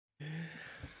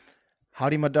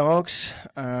Howdy, my dogs.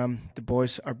 The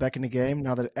boys are back in the game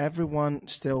now that everyone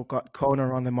still got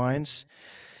Kona on their minds.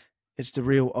 It's the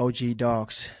real OG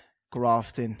dogs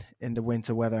grafting in the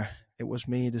winter weather. It was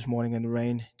me this morning in the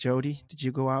rain. Jody, did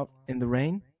you go out in the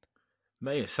rain?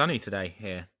 Mate, it's sunny today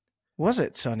here. Was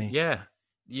it sunny? Yeah,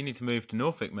 you need to move to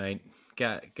Norfolk, mate.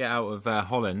 Get out of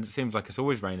Holland. It seems like it's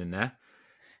always raining there.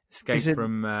 Is Escape it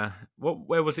from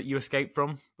Where was it you escaped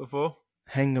from before?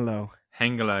 Hengelo?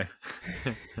 Hengelo.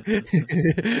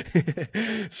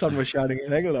 Sun was shining in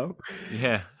Hengelo.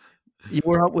 Yeah, You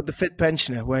were out with the fit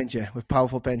pensioner, weren't you? With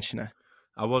powerful pensioner.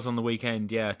 I was on the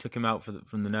weekend. Yeah, I took him out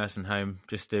from the nursing home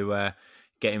just to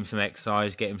get him some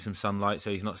exercise, get him some sunlight,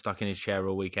 so he's not stuck in his chair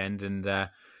all weekend. And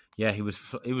yeah, he was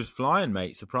flying,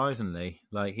 mate. Surprisingly,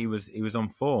 like he was on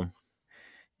form.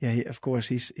 Yeah, of course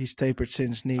he's tapered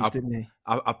since Nice, I, didn't he?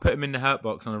 I put him in the hurt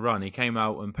box on a run. He came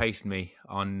out and paced me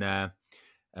on a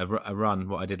run,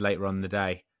 what I did later on in the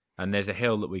day. And there's a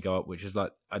hill that we go up, which is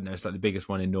like, I don't know, it's like the biggest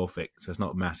one in Norfolk. So it's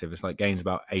not massive. It's like gains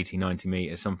about 80, 90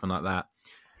 meters, something like that.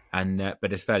 And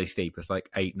but it's fairly steep. It's like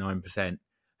 8-9%. And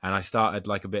I started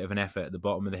like a bit of an effort at the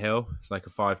bottom of the hill. It's like a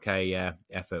 5K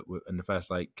effort. And the first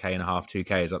like K and a half,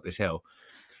 2K is up this hill.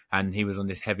 And he was on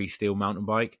this heavy steel mountain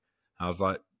bike. I was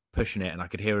like pushing it and I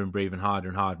could hear him breathing harder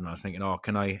and harder. And I was thinking, oh,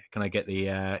 can I get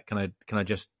the, can I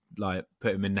just like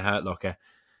put him in the hurt locker?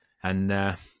 And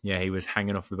yeah, he was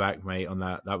hanging off the back, mate, on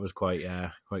that. That was quite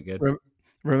good.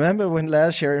 Remember when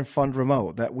last year in Fund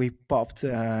Remote that we popped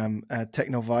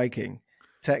Techno Viking,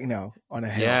 Techno on a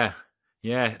hill?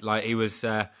 Yeah. Like he was.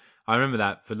 I remember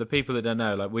that. For the people that don't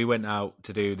know, like we went out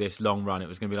to do this long run. It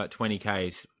was going to be like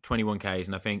 20Ks, 21Ks,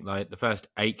 and I think like the first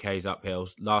 8Ks uphill,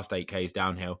 last 8Ks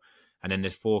downhill, and then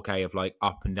there's 4K of like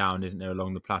up and down, isn't there,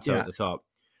 along the plateau at the top.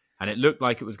 And it looked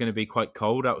like it was going to be quite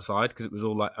cold outside because it was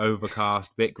all like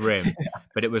overcast, bit grim.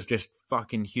 But it was just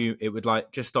fucking humid. It would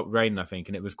like just stop raining, I think,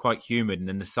 and it was quite humid. And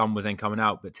then the sun was then coming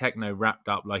out. But Techno wrapped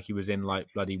up like he was in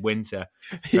like bloody winter.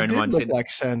 He did look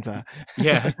like Santa.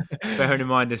 Yeah, bearing in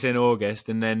mind it's in August,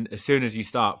 and then as soon as you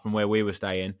start from where we were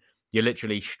staying, you're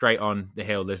literally straight on the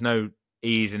hill. There's no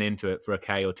easing into it for a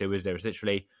K or two, is there? It's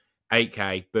literally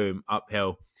 8K, boom,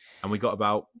 uphill. And we got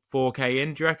about 4K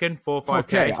in, do you reckon? 4 or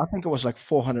 5K? I think it was like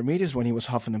 400 meters when he was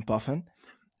huffing and puffing.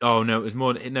 Oh, no, it was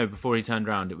more. No, before he turned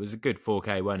around, it was a good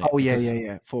 4K, wasn't it? Oh, yeah.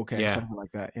 4K, something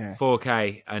like that, yeah.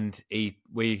 4K, and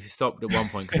we stopped at one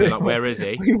point because we were like, where is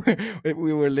he?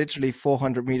 we were literally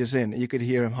 400 meters in. You could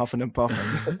hear him huffing and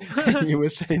puffing. You were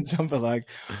saying something like,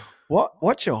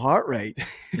 what's your heart rate?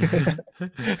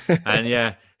 And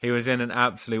yeah, he was in an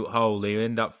absolute hole. He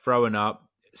ended up throwing up,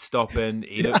 stopping.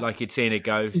 He looked like he'd seen a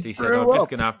ghost. He said, I'm just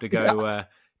going to have to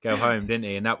go home, didn't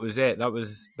he? And that was it. That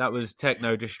was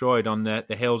Techno destroyed on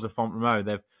the hills of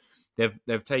Font-Romeu.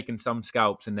 They've taken some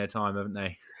scalps in their time, haven't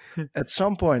they? At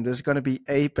some point, there's going to be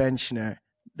a pensioner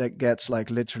that gets like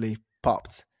literally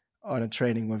popped on a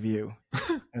training with you,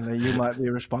 and then you might be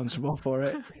responsible for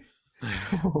it.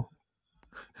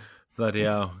 Bloody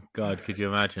hell. God, could you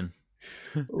imagine?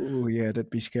 Oh, yeah, that'd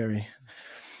be scary.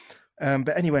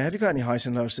 But anyway, have you got any highs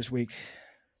and lows this week?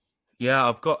 Yeah,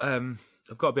 I've got a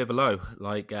bit of a low.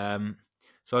 Like, so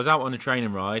I was out on a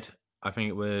training ride. I think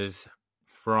it was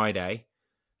Friday,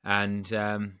 and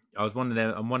I was one of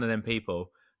them. I'm one of them people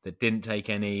that didn't take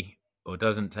any or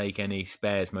doesn't take any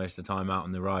spares most of the time out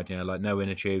on the ride. You know, like no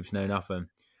inner tubes, no nothing.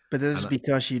 But this is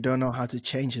because you don't know how to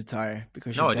change a tire.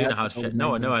 Because no, I do know how to.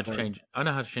 No, I know how to change. I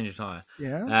know how to change a tire.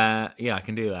 Yeah. Yeah, I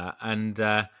can do that. And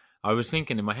I was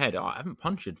thinking in my head, I haven't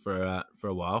punctured for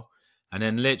a while, and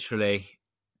then literally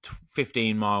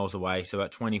 15 miles away, so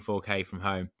about 24K from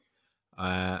home.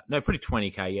 No, probably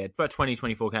 20K. Yeah, about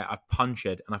 24K. I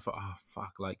punctured, and I thought, oh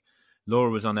fuck! Like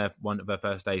Laura was on one of her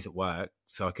first days at work,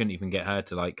 so I couldn't even get her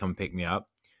to like come pick me up.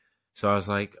 So I was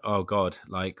like, oh God,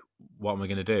 like what am I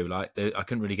going to do? Like I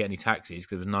couldn't really get any taxis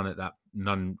because there was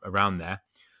none around there.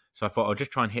 So I thought I'll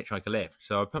just try and hitchhike a lift.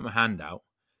 So I put my hand out,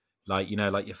 like, you know,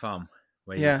 like your thumb,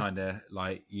 where you kind of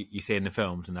like you see in the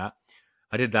films and that.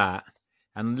 I did that,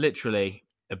 and literally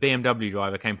a BMW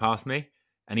driver came past me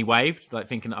and he waved, like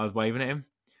thinking that I was waving at him.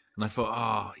 And I thought,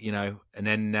 oh, you know, and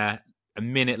then a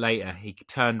minute later he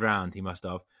turned round, he must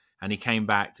have, and he came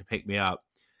back to pick me up.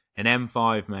 An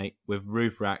M5, mate, with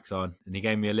roof racks on, and he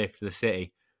gave me a lift to the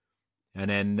city. And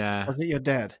then was it your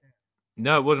dad?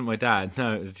 No, it wasn't my dad.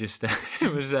 No, it was just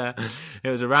it was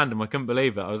a random. I couldn't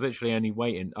believe it. I was literally only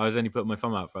waiting. I was only putting my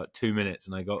thumb out for like 2 minutes,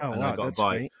 and I got a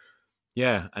bite. Sweet.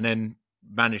 Yeah, and then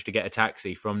managed to get a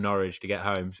taxi from Norwich to get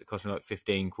home. So it cost me like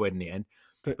 15 quid in the end.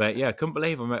 But yeah, couldn't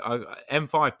believe it.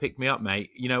 M5 picked me up, mate.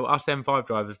 You know, us M5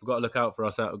 drivers, we've got to look out for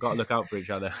us. We've got to look out for each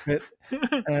other. But,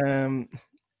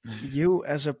 You,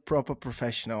 as a proper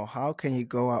professional, how can you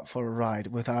go out for a ride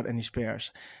without any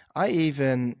spares? I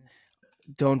even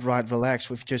don't ride relaxed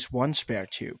with just one spare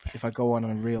tube if I go on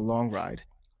a real long ride.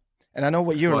 And I know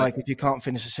what That's you're why like if you can't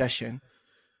finish a session.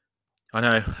 I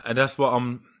know, and that's what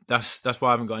I'm. That's why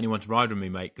I haven't got anyone to ride with me,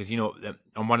 mate. Because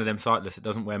I'm one of them cyclists that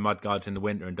doesn't wear mud guards in the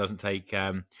winter and doesn't take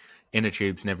inner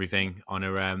tubes and everything on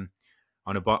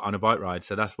a bike ride.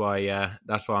 So that's why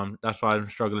I'm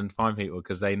struggling to find people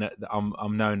because they know that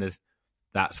I'm known as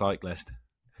that cyclist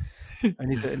I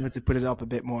need to put it up a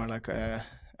bit more, like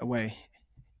away.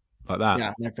 like that.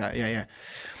 Yeah, like that. Yeah, yeah.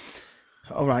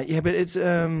 All right. Yeah, but it's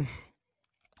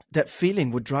that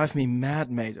feeling would drive me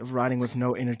mad, mate, of riding with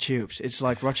no inner tubes. It's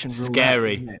like Russian roulette,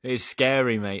 Scary. isn't it? It's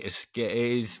scary, mate. It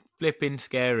is flipping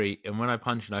scary. And when I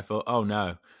punched, I thought, oh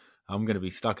no, I'm going to be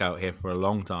stuck out here for a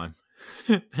long time.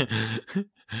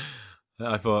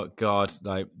 I thought, God,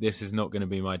 like this is not going to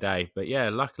be my day. But yeah,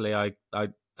 luckily,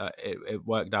 it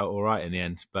worked out all right in the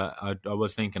end. But I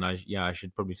was thinking, I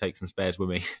should probably take some spares with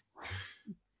me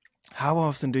How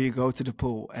often do you go to the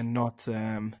pool and not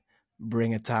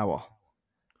bring a towel?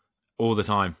 all the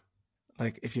time.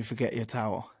 Like if you forget your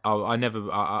towel. Oh, I never.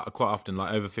 I quite often,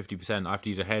 like over 50%, I have to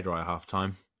use a hairdryer half the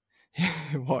time.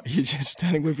 What? You're just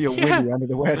standing with your Yeah. willy under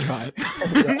the wear dry?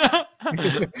 No.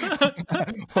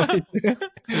 What are you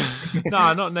No, doing?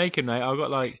 I'm not naked, mate. I've got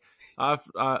like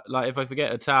if I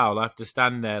forget a towel, I have to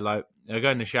stand there. Like I go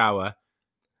in the shower,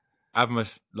 have my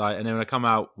and then when I come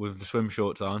out with the swim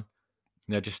shorts on,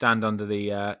 just stand under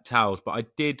the towels. But I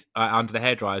did under the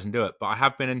hair dryers and do it. But I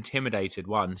have been intimidated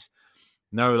once,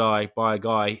 no lie, by a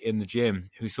guy in the gym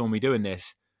who saw me doing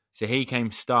this. So he came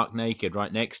stark naked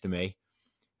right next to me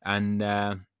and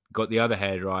got the other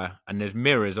hairdryer. And there's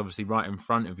mirrors obviously right in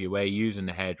front of you where you're using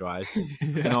the hairdryers.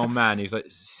 Fucking Yeah. old man, he's like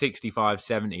 65,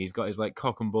 70. He's got his like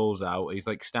cock and balls out. He's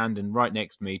like standing right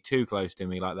next to me, too close to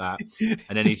me like that.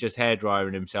 And then he's just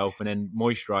hairdrying himself and then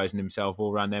moisturizing himself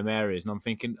all around them areas. And I'm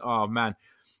thinking, oh man,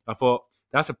 I thought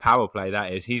that's a power play.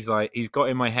 That is. He's got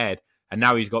in my head. And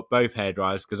now he's got both hair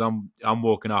dryers because I'm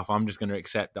walking off. I'm just going to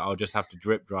accept that I'll just have to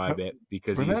drip dry a bit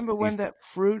because Remember when he's that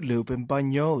Fruit Loop in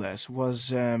Bagnoles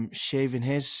was shaving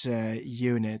his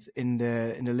unit in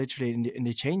the literally in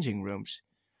the changing rooms?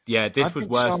 yeah. I This was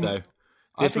think worse some though.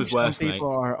 I This think was some worse, mate. people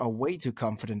are way too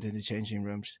confident in the changing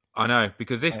rooms. I know,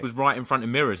 because this Like, was right in front of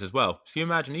mirrors as well. So you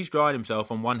imagine he's drying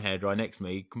himself on one hairdryer next to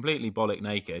me, completely bollock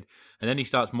naked, and then he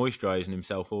starts moisturising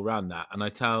himself all around that. And I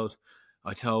told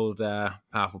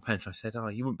Powerful Pension, I said, "Oh,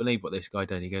 you wouldn't believe what this guy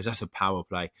did." He goes, "That's a power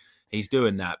play. He's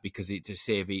doing that because to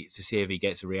see if he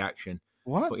gets a reaction." I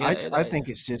what? thought, I think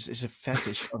it's a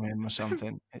fetish from him or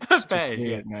something. I It's just bet, yeah.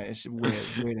 weird, man. It's weird,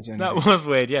 weird as That anything. was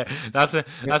weird, yeah. That's a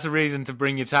Yeah, that's a reason to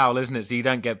bring your towel, isn't it? So you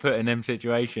don't get put in them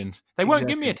situations. They won't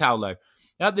give me a exactly. towel though.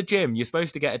 At the gym, you're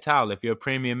supposed to get a towel if you're a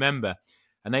premium member,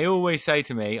 and they always say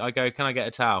to me, "I go, can I get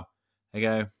a towel?" They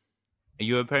go, "Are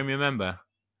you a premium member?"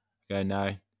 I go, "No."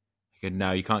 They go,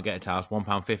 "No, you can't get a towel. It's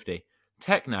 £1.50."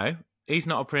 Techno, he's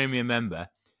not a premium member.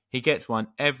 He gets one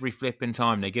every flipping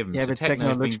time they give him. Yeah, So but Techno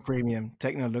Techno's looks been premium.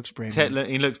 Techno looks premium.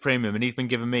 he looks premium, and he's been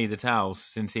giving me the towels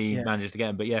since he Yeah. managed to get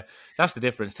them. But yeah, that's the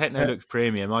difference. Techno But looks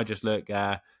premium. I just look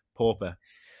pauper.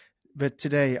 but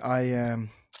today I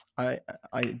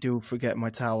I do forget my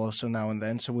towel so now and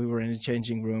then. So we were in the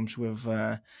changing rooms with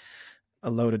a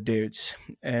load of dudes,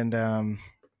 and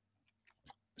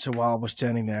so while I was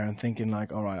standing there and thinking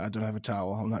like, all right, I don't have a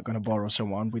towel. I'm not going to borrow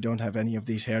someone. We don't have any of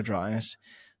these hair dryers.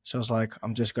 So I was like,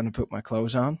 I'm just going to put my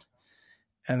clothes on.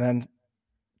 And then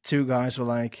two guys were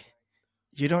like,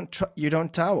 you don't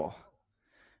towel.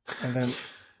 And then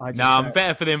I just Nah, said, I'm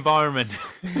better for the environment.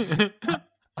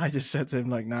 I just said to him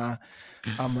like, nah,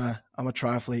 I'm a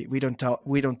triathlete. We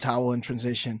don't towel in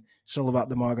transition. It's all about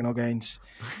the marginal gains.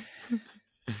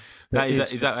 But that is that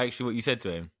it's is that actually what you said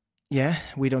to him? yeah,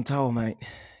 we don't towel, mate.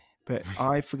 But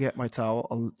I forget my towel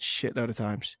a shitload of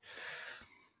times.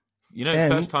 You know,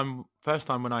 And first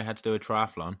time when I had to do a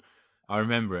triathlon, I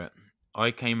remember it.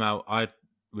 I came out. I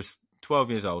was 12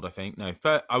 years old, I think. No,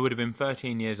 I would have been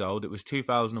 13 years old. It was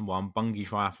 2001 Bungee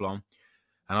Triathlon,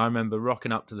 and I remember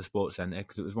rocking up to the sports centre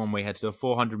because it was one where you had to do a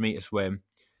 400-meter swim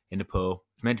in the pool.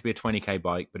 It's meant to be a 20k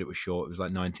bike, but it was short. It was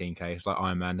like 19k. It's like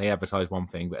Ironman. They advertise one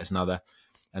thing, but it's another.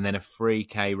 And then a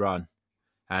 3k run.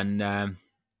 And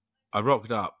I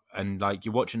rocked up, and like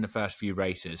you're watching the first few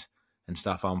races and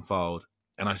stuff unfold,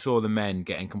 and I saw the men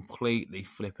getting completely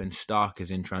flipping starkers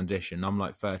in transition. I'm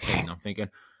like 13. I'm thinking,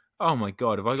 oh my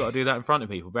god, have I got to do that in front of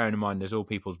people? Bearing in mind, there's all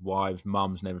people's wives,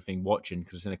 mums, and everything watching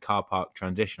because it's in a car park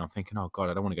transition. I'm thinking, oh god,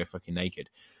 I don't want to go fucking naked,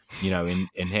 in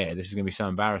here. This is gonna be so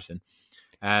embarrassing.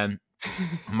 And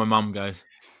my mum goes,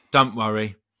 "Don't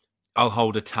worry, I'll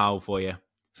hold a towel for you."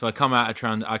 So I come out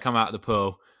of the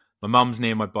pool. My mum's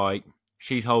near my bike.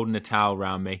 She's holding a towel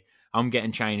around me. I'm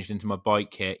getting changed into my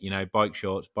bike kit, bike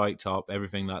shorts, bike top,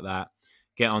 everything like that.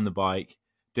 Get on the bike,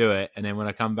 do it, and then when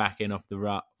I come back in off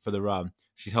the for the run,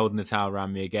 she's holding the towel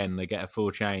around me again, and I get a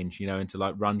full change, into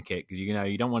like run kit because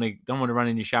you don't want to run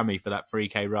in your chamois for that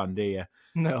 3K run, do you?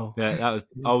 No, That was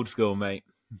old school, mate.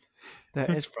 that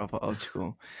is proper old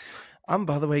school. I'm,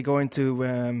 by the way, going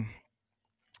to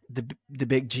the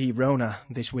big G Rona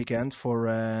this weekend for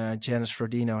Janice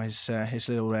Frodeno, his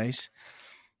little race.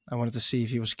 I wanted to see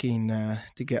if he was keen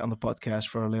to get on the podcast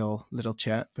for a little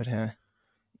chat, but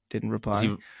didn't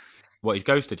reply. He's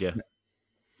ghosted you?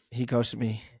 He ghosted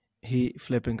me. He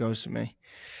flipping ghosted me.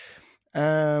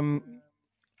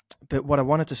 But what I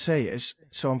wanted to say is,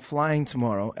 so I'm flying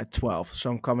tomorrow at 12.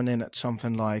 So I'm coming in at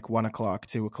something like 1 o'clock,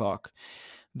 2 o'clock,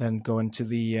 then going to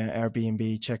the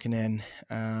Airbnb, checking in.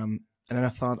 And then I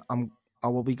thought I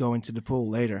will be going to the pool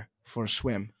later for a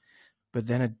swim. But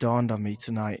then it dawned on me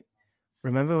tonight.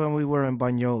 Remember when we were in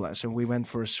Banyolas and we went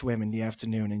for a swim in the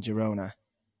afternoon in Girona?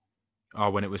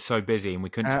 Oh, when it was so busy and we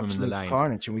couldn't swim in the lane.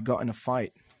 Carnage, and we got in a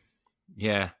fight.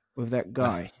 Yeah. With that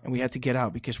guy, and we had to get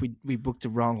out because we booked the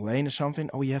wrong lane or something.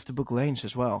 Oh, you have to book lanes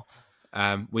as well.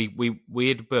 We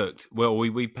had booked. Well,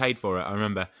 we paid for it. I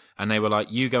remember, and they were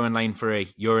like, "You go in lane 3.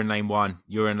 You're in lane 1.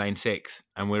 You're in lane 6."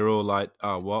 And we were all like,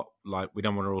 "Oh, what? Like, we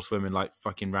don't want to all swim in like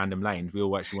fucking random lanes. We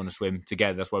all actually want to swim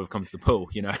together. That's why we've come to the pool.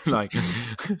 Like,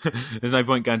 there's no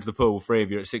point going to the pool 3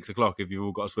 of you at 6 o'clock if you've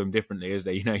all got to swim differently, is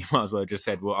there? You might as well have just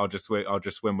said, well, I'll just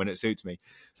swim when it suits me.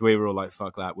 So we were all like,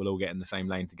 fuck that. We'll all get in the same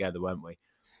lane together, won't we?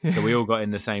 So we all got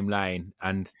in the same lane,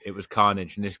 and it was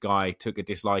carnage. And this guy took a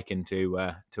disliking to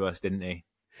us, didn't he?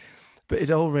 But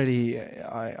it already,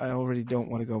 I already don't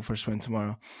want to go for a swim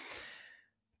tomorrow.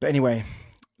 But anyway,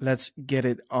 let's get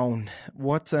it on.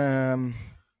 What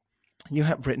you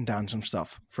have written down some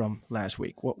stuff from last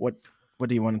week. What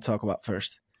do you want to talk about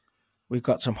first? We've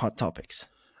got some hot topics.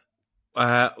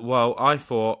 Well, I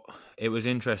thought it was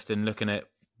interesting looking at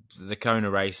the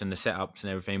Kona race and the setups and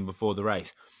everything before the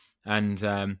race. And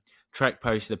Trek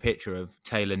posted a picture of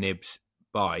Taylor Nibb's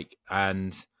bike,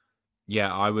 and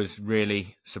yeah, I was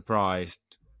really surprised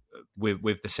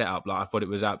with the setup. Like, I thought it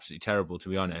was absolutely terrible, to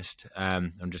be honest.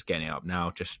 I'm just getting it up now,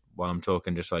 just while I'm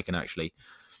talking, just so I can actually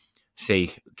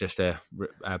see, just to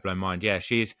blow mind. Yeah,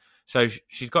 she's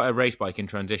got a race bike in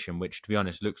transition, which, to be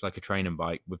honest, looks like a training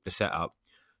bike with the setup.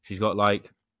 She's got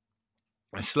like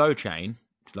a slow chain,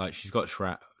 like she's got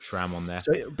SRAM on there.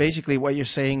 So basically, what you're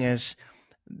saying is,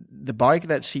 the bike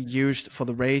that she used for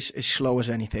the race is slow as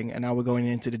anything, and now we're going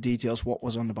into the details what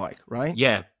was on the bike, right?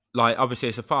 Yeah, like obviously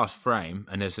it's a fast frame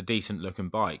and it's a decent looking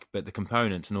bike, but the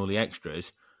components and all the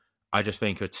extras, I just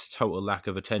think it's total lack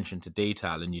of attention to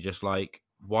detail, and you're just like,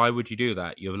 why would you do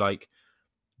that? You're like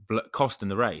costing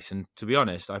the race, and to be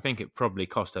honest, I think it probably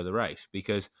cost her the race,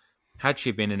 because had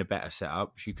she been in a better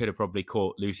setup, she could have probably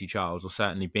caught Lucy Charles, or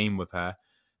certainly been with her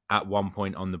at one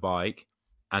point on the bike.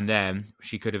 And then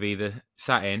she could have either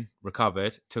sat in,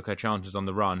 recovered, took her chances on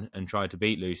the run and tried to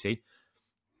beat Lucy,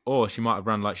 or she might have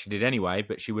run like she did anyway,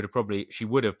 but she would have probably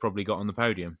got on the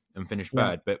podium and finished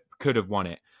third, but could have won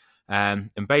it. And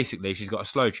basically, she's got a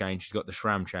slow chain. She's got the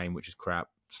SRAM chain, which is crap,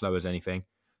 slow as anything.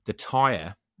 The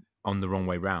tyre on the wrong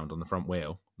way round on the front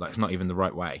wheel, like it's not even the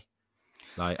right way.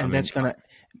 Like, and that's gonna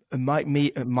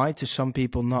it might to some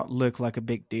people not look like a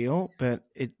big deal, but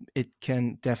it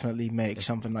can definitely make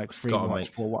something like 3 watts,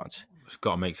 4 watts. It's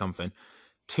got to make something.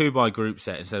 2 by group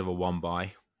set instead of a 1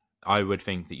 by. I would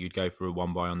think that you'd go for a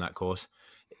 1 by on that course.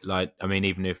 Like, I mean,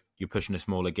 even if you're pushing a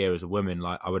smaller gear as a woman,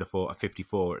 like I would have thought a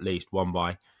 54 at least 1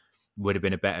 by would have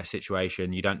been a better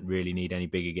situation. You don't really need any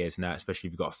bigger gears than that, especially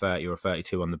if you've got a 30 or a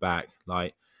 32 on the back.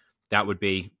 Like, that would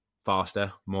be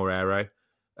faster, more aero.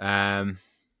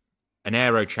 An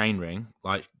aero chain ring,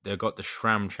 like they've got the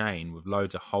SRAM chain with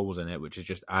loads of holes in it, which is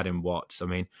just adding watts. I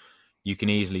mean, you can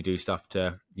easily do stuff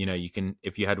to, you can,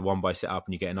 if you had a 1 by set up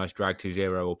and you get a nice drag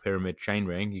 2.0 or pyramid chain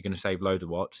ring, you're going to save loads of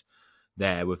watts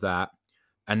there with that.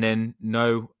 And then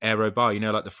no aero bar,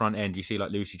 like the front end, you see like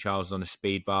Lucy Charles on a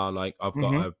speed bar, like I've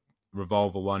got a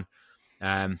revolver one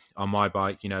on my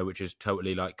bike, which is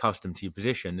totally like custom to your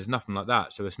position. There's nothing like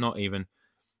that. So it's not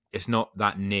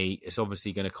that neat. It's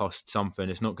obviously going to cost something.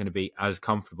 It's not going to be as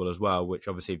comfortable as well, which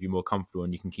obviously if you're more comfortable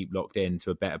and you can keep locked in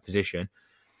to a better position.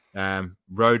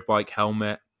 Road bike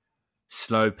helmet,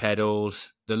 slow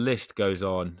pedals, the list goes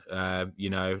on.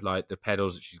 Like the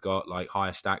pedals that she's got, like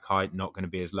higher stack height, not going to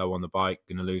be as low on the bike,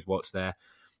 going to lose watts there.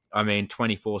 I mean,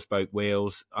 24 spoke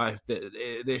wheels.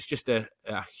 It's just a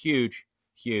huge,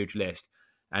 huge list.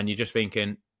 And you're just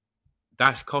thinking,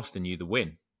 that's costing you the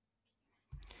win.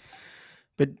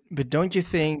 But don't you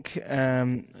think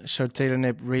so Taylor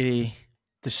Knipp really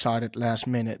decided last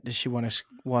minute that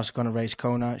was going to race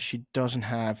Kona? She doesn't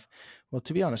have, well,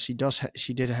 to be honest,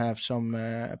 she did have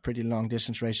some pretty long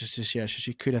distance races this year, so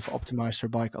she could have optimized her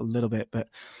bike a little bit, but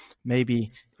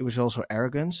maybe it was also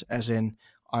arrogance, as in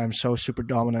I'm so super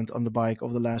dominant on the bike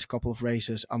over the last couple of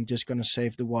races. I'm just going to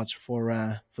save the watts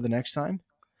for the next time.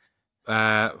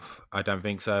 I don't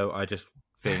think so. I just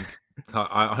think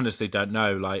I honestly don't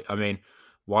know. Like, I mean,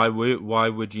 why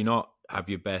would you not have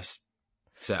your best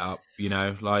set up? You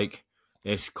know, like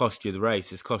it's cost you the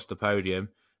race, it's cost the podium,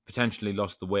 potentially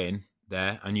lost the win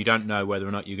there, and you don't know whether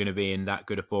or not you're going to be in that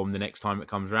good a form the next time it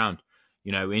comes around.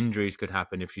 You know, injuries could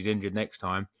happen. If she's injured next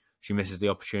time, she misses the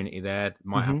opportunity there.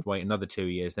 Might have Hmm. to wait another 2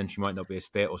 years. Then she might not be as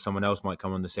fit, or someone else might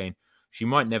come on the scene. She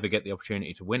might never get the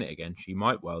opportunity to win it again. She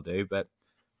might well do, but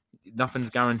nothing's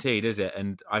guaranteed, is it?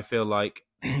 And I feel like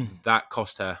that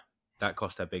cost her. That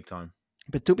cost her big time.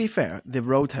 But to be fair, the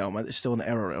road helmet is still an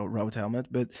aero road helmet,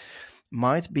 but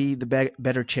might be the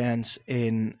better chance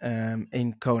in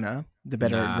Kona, the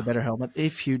Nah, better helmet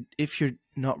if you're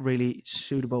not really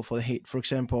suitable for the heat. For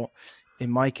example,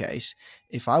 in my case,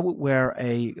 if I would wear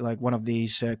a like one of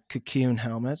these cocoon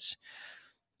helmets,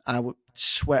 I would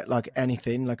sweat like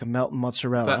anything, like a melted but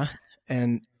mozzarella.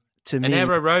 And to an me,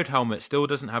 aero road helmet still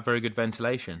doesn't have very good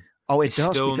ventilation. oh, it It's does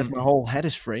still because my whole head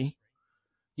is free.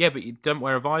 yeah, but you don't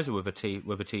wear a visor with a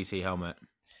TT helmet.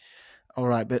 All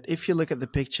right, but if you look at the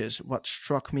pictures, what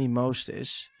struck me most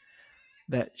is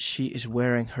that she is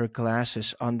wearing her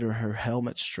glasses under her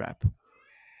helmet strap.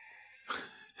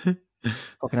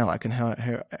 Fucking hell, I can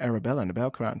hear Arabella in the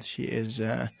background. She is,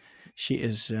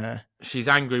 She's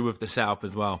angry with the setup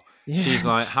as well. She's yeah,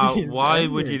 like, she "How? is Why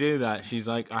would you angry. do that?" She's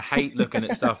like, "I hate looking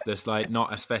at stuff that's like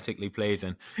not aesthetically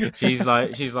pleasing." She's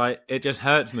like, "It just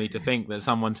hurts me to think that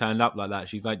someone turned up like that."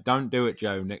 She's like, "Don't do it,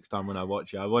 Joe. Next time when I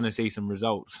watch it, I want to see some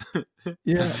results."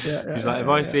 Yeah, yeah, yeah, She's like, yeah, "If yeah,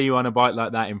 I yeah. see you on a bike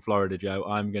like that in Florida, Joe,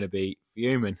 I'm going to be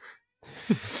fuming."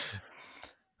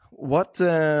 What?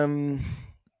 All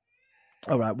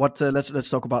right. What? Let's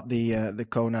talk about the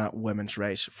Kona women's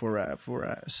race for a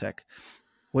sec.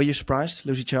 Were you surprised,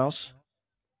 Lucy Charles?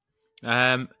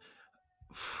 Um,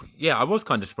 yeah, I was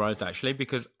kind of surprised actually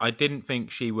because I didn't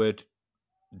think she would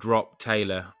drop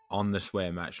Taylor on the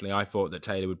swim. Actually, I thought that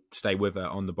Taylor would stay with her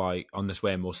on the bike on the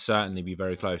swim, or certainly be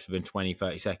very close within 20,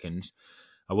 30 seconds.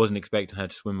 I wasn't expecting her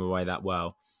to swim away that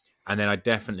well, and then I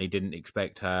definitely didn't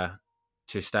expect her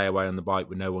to stay away on the bike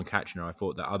with no one catching her. I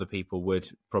thought that other people would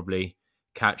probably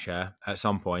catch her at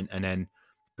some point, and then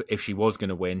if she was going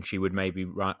to win, she would maybe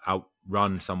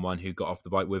outrun someone who got off the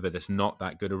bike with her that's not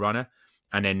that good a runner.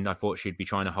 And then I thought she'd be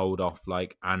trying to hold off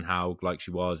like Anne Haug, like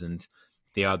she was, and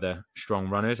the other strong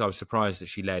runners. I was surprised that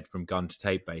she led from gun to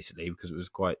tape basically because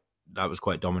that was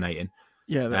quite dominating.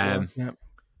 Yeah, that was. Um, Yeah.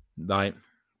 like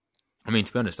I mean,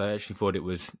 to be honest, I actually thought it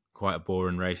was quite a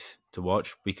boring race to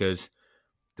watch because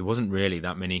there wasn't really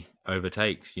that many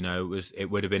overtakes. You know, it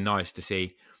would have been nice to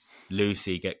see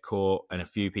Lucy get caught and a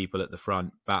few people at the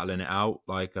front battling it out.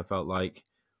 Like I felt like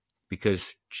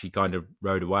because she kind of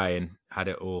rode away and had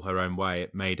it all her own way,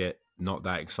 it made it not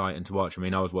that exciting to watch. I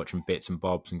mean, I was watching bits and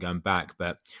bobs and going back,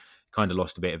 but kind of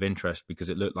lost a bit of interest because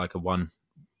it looked like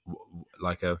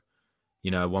like a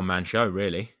a one man show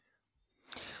really.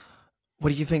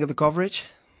 What do you think of the coverage?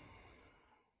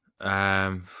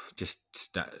 Just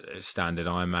standard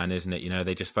Ironman, isn't it? You know,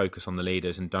 they just focus on the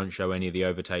leaders and don't show any of the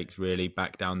overtakes really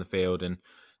back down the field and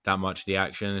that much of the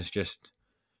action. It's just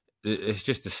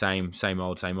the same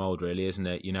old, really, isn't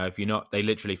it? You know, if you're not, they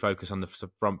literally focus on the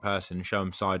front person, show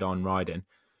them side on riding,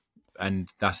 and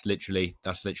that's literally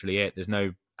it. There's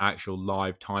no actual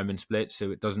live time and split, so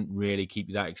it doesn't really keep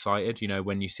you that excited. You know,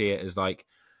 when you see it as like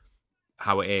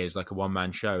how it is, like a one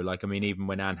man show. Like, I mean, even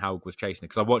when Anne Haug was chasing it,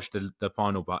 because I watched the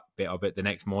final bit of it the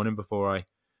next morning before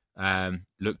I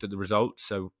looked at the results.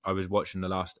 So I was watching the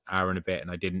last hour and a bit, and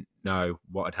I didn't know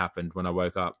what had happened when I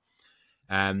woke up.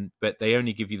 But they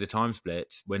only give you the time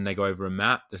splits when they go over a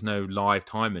map. There's no live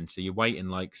timing, so you're waiting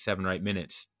like 7 or 8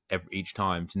 minutes each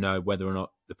time to know whether or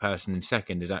not the person in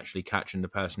second is actually catching the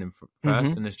person in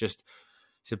first. Hmm. And it's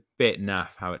a bit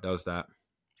naff how it does that.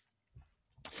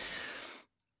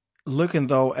 Looking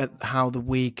though at how the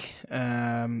week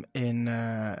in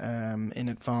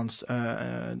advance,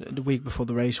 the week before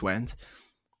the race went,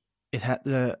 it had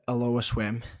a lower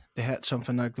swim. They had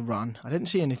something like the run. I didn't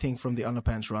see anything from the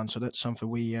underpants run, so that's something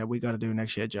we got to do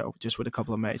next year, Joe, just with a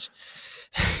couple of mates.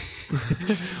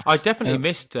 I definitely um,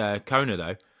 missed Kona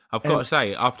though. I've got and to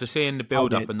say, after seeing the I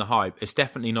build up did and the hype, it's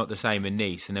definitely not the same in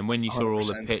Nice. And then when you saw all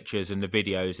the 100%. pictures and the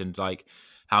videos and like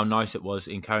how nice it was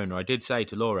in Kona, I did say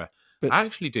to Laura, But I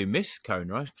actually do miss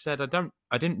Kona. I said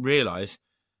I didn't realise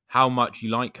how much you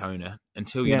like Kona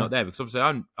until you're yeah, not there, because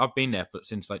obviously I've been there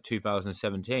since like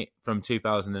 2017, from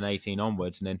 2018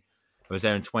 onwards, and then I was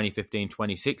there in 2015,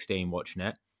 2016 watching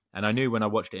it, and I knew when I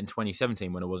watched it in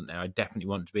 2017 when I wasn't there, I definitely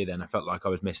wanted to be there, and I felt like I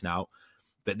was missing out.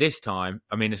 But this time,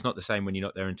 I mean, it's not the same when you're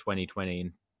not there in 2020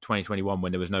 and 2021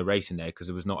 when there was no racing there because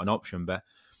there was not an option. But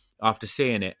after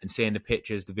seeing it and seeing the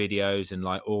pictures, the videos, and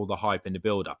like all the hype and the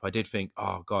build up, I did think,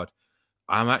 oh God,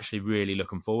 I'm actually really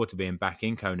looking forward to being back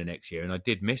in Kona next year. And I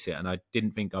did miss it, and I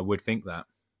didn't think I would think that.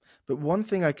 but one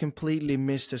thing I completely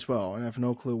missed as well, and I have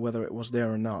no clue whether it was there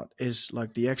or not, is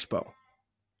like the expo.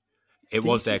 It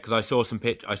was Didn't there you? because I saw some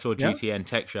I saw Yeah. GTN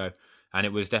Tech Show, and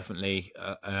it was definitely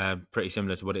pretty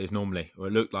similar to what it is normally, or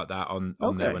it looked like that on there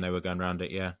when Okay. they were going around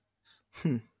it. Yeah.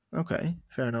 Hmm. Okay.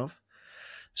 Fair enough.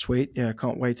 Sweet. Yeah.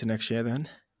 Can't wait to next year then.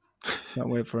 Can't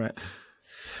wait for it.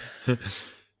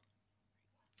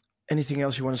 Anything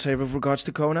else you want to say with regards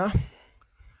to Kona?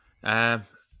 um,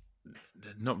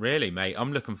 Not really, mate.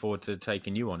 I'm looking forward to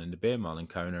taking you on in the beer mile in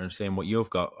Kona and seeing what you've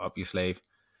got up your sleeve.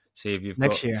 See if you've got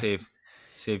Next year. see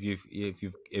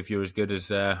if you're as good as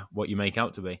what you make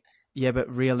out to be. Yeah, but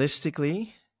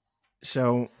realistically,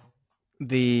 so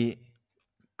the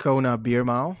Kona Beer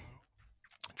Mile,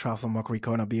 Triathlon Mockery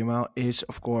Kona Beer Mile, is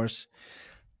of course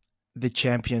the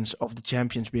champions of the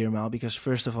Champions Beer Mile because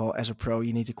first of all, as a pro,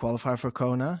 you need to qualify for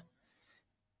Kona.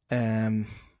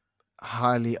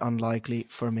 Highly unlikely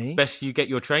for me. Best you get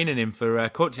your training in for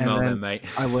And Cortimel then then, mate.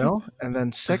 I will. And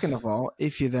then second of all,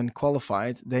 if you then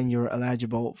qualified, then you're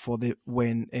eligible for the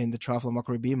win in the Triathlon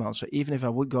Mockery Beer Mile. So even if I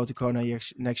would go to Kona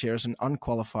next year as an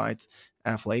unqualified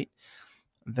athlete,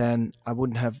 then I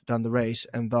wouldn't have done the race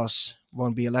and thus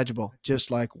won't be eligible, just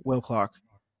like Will Clark.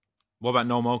 What about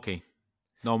Noel Mulkey?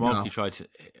 Noel No. Mulkey tried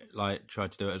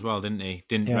to do it as well, didn't he?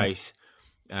 Didn't Yeah. race.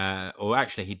 Or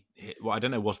actually, I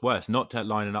don't know what's worse, not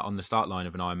lining up on the start line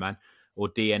of an Ironman or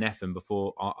DNFing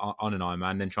before on an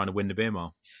Ironman, then trying to win the beer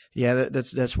mile. Yeah,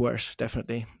 that's worse,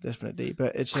 definitely.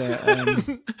 But it's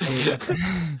a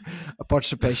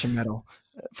participation medal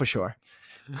for sure.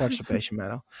 Participation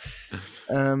medal.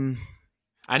 And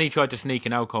he tried to sneak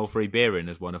an alcohol-free beer in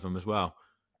as one of them as well.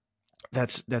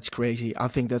 That's crazy. I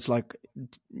think that's like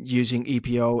using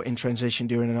EPO in transition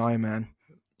during an Ironman.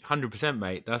 100%,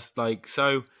 mate. That's like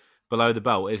so below the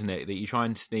belt, isn't it? That you try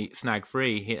and snag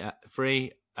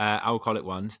three alcoholic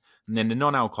ones, and then the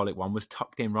non-alcoholic one was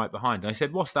tucked in right behind. And I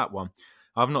said, "What's that one?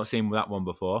 I've not seen that one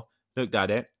before." Looked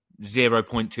at it,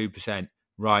 0.2%.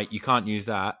 Right, you can't use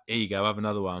that. Here you go, have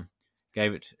another one.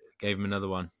 Gave him another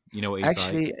one. You know what he's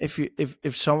Actually, like.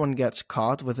 if someone gets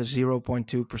caught with a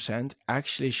 0.2%,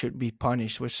 actually should be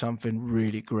punished with something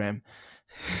really grim.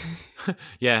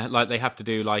 Yeah, like they have to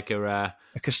do like a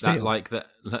kasteel. that like that.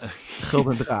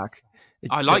 Golden Draak.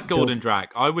 I like Golden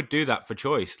Draak. I would do that for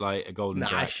choice, like a Golden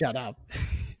Draak. Shut up.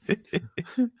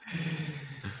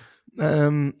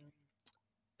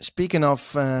 Speaking of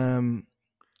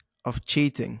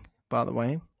cheating, by the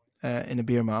way, in a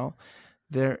beer mile,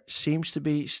 there seems to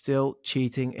be still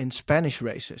cheating in Spanish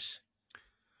races.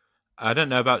 I don't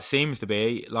know about seems to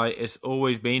be. Like, it's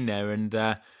always been there,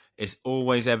 and it's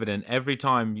always evident. Every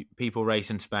time people race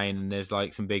in Spain and there's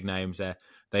like some big names there,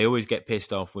 they always get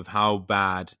pissed off with how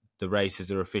bad the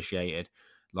races are officiated.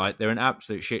 Like, they're an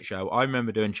absolute shit show. I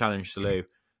remember doing Challenge Salou.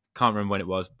 Can't remember when it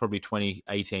was, probably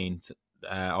 2018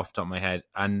 off the top of my head.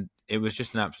 And it was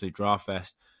just an absolute draft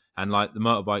fest. And like the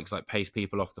motorbikes like pace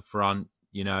people off the front,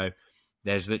 you know,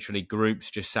 there's literally groups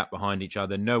just sat behind each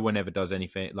other. No one ever does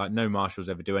anything. Like no marshals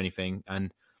ever do anything.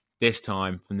 And this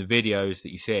time from the videos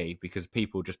that you see, because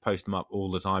people just post them up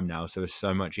all the time now, so it's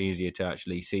so much easier to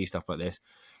actually see stuff like this.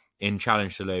 In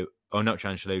Challenge Salou, or not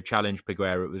Challenge Salou, Challenge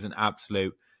Peguera, it was an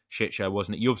absolute shit show,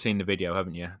 wasn't it? You've seen the video,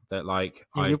 haven't you? That like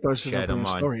Yeah, I you posted shared up in on your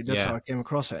mine. story. That's yeah. how I came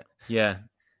across it. Yeah.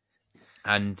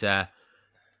 And the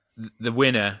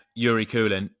winner, Yuri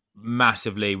Kulin,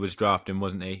 massively was drafting,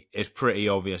 wasn't he? It's pretty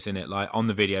obvious, isn't it? Like on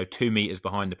the video, 2 meters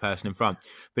behind the person in front.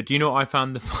 But do you know what I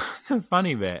found the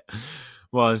funny bit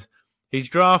was? He's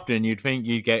drafting. You'd think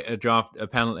you'd get a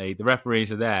penalty. The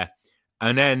referees are there,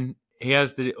 and then he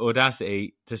has the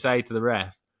audacity to say to the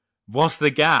ref, "What's the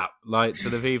gap?" Like to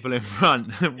the people in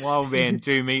front, while being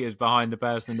 2 meters behind the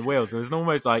person in the wheel. So it's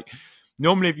almost like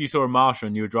normally if you saw a marshal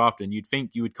and you were drafting, you'd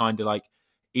think you would kind of like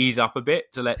ease up a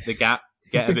bit to let the gap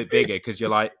get a bit bigger because you're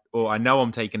like, oh, I know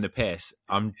I'm taking the piss.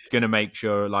 I'm going to make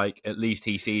sure like at least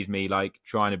he sees me like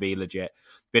trying to be legit.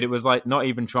 But it was like not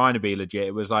even trying to be legit.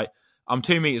 It was like, I'm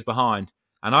 2 meters behind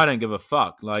and I don't give a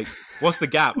fuck. Like, what's the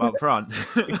gap up front?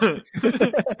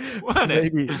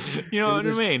 Maybe, you know what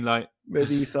I mean? Like,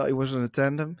 maybe he thought he was on a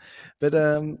tandem. But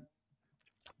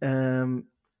Um,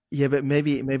 yeah, but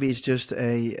maybe it's just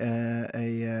a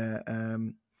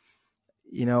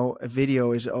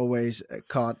video is always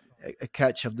a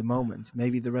catch of the moment.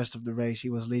 Maybe the rest of the race he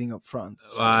was leading up front.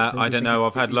 So don't I you don't think it know.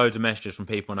 I've could had be? loads of messages from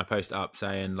people when I post it up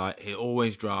saying like he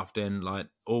always drafting, like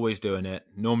always doing it.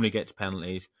 Normally gets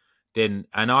penalties, didn't.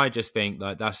 And I just think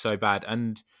like that's so bad.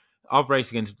 And I've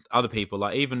raced against other people.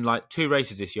 Like even like 2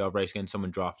 races this year, I've raced against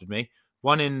someone drafted me.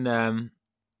 One in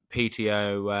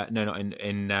PTO, no, not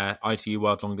in ITU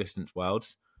World Long Distance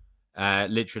Worlds.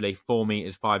 Literally 4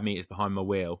 meters, 5 meters behind my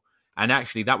wheel. And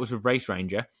actually, that was with Race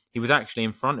Ranger. He was actually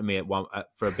in front of me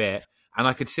for a bit, and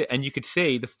I could see, and you could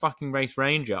see the fucking Race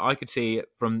Ranger. I could see it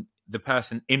from the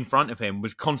person in front of him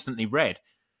was constantly red,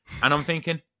 and I'm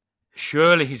thinking,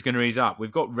 surely he's going to ease up.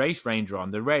 We've got Race Ranger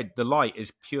on. The light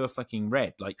is pure fucking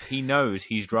red. Like he knows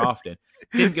he's drafting.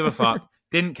 Didn't give a fuck.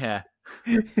 Didn't care.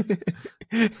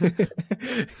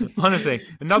 Honestly,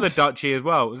 another Dutchie as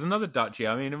well. It was another Dutchie.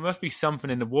 I mean, there must be something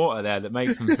in the water there that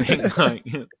makes them think like.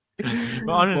 But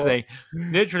Well, honestly,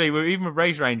 literally, even with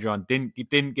Race Ranger on, didn't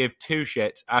give 2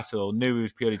 shits at all. Knew he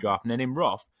was purely drafting. And then in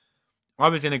Roth, I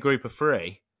was in a group of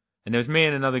 3, and there was me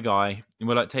and another guy, and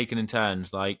we're like taking in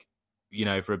turns, like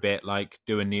for a bit, like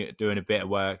doing a bit of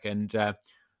work. And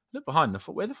look behind, and I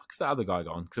thought, where the fuck's that other guy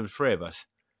gone? Because there was 3 of us.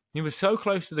 He was so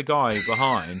close to the guy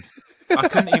behind, I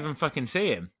couldn't even fucking see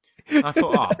him. I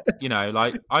thought,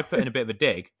 like I put in a bit of a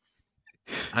dig,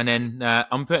 and then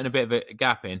I'm putting a bit of a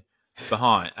gap in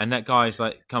behind, and that guy's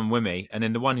like come with me, and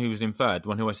then the one who was in third, the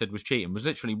one who I said was cheating, was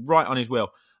literally right on his wheel.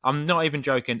 I'm not even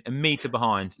joking, a meter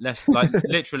behind, less like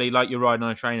literally like you're riding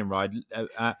on a training ride.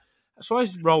 So I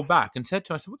just rolled back and said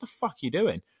to him, I said, "What the fuck are you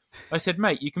doing?" I said,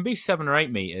 "Mate, you can be 7 or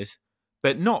 8 meters,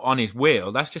 but not on his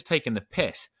wheel. That's just taking the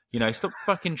piss. Stop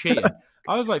fucking cheating."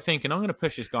 I was like thinking, I'm going to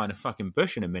push this guy in a fucking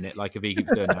bush in a minute, like if he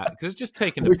keeps doing that, because it's just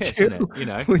taking the would piss, you, isn't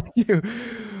it? would you,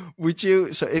 would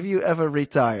you? So if you ever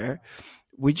retire,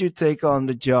 would you take on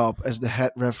the job as the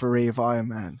head referee of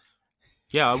Ironman?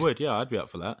 Yeah, I would. Yeah, I'd be up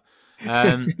for that.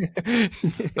 Um,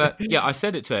 but yeah, I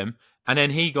said it to him, and then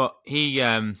he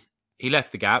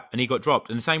left the gap and he got dropped.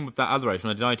 And the same with that other race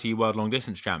when I did ITU World Long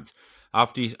Distance Champs.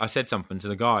 After I said something to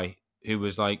the guy who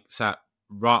was like sat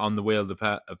right on the wheel of the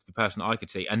person that I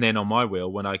could see, and then on my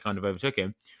wheel when I kind of overtook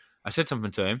him, I said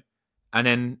something to him, and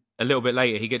then a little bit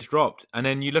later he gets dropped. And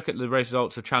then you look at the race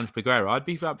results of Challenge Peguera, I'd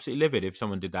be absolutely livid if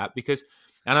someone did that because,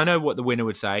 and I know what the winner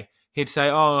would say. He'd say,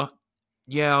 "Oh,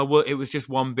 yeah, well, it was just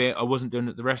one bit. I wasn't doing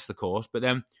it the rest of the course." But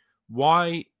then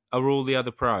why are all the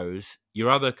other pros, your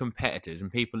other competitors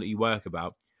and people that you work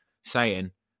about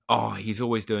saying, "Oh, he's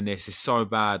always doing this. It's so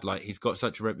bad. Like he's got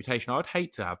such a reputation." I'd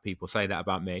hate to have people say that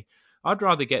about me. I'd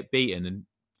rather get beaten and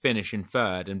finish in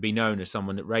third and be known as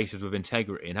someone that races with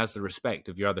integrity and has the respect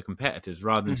of your other competitors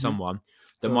rather than Hmm. someone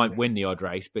that might Totally. win the odd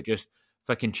race but just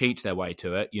fucking cheats their way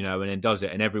to it, and then does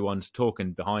it, and everyone's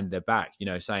talking behind their back,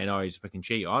 saying, "Oh, he's a fucking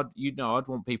cheater." I'd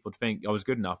want people to think I was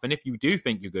good enough, and if you do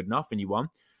think you're good enough and you won,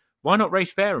 why not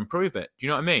race fair and prove it? Do you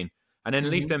know what I mean? And then at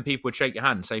least Hmm. then people would shake your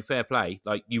hand and say, "Fair play,"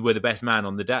 like you were the best man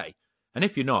on the day. And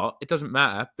if you're not, it doesn't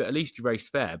matter, but at least you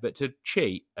raced fair. But to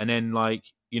cheat and then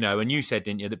and you said,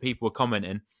 didn't you, that people were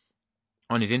commenting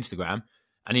on his Instagram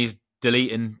and he's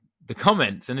deleting the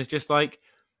comments, and it's just like,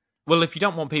 well, if you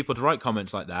don't want people to write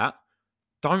comments like that,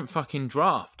 don't fucking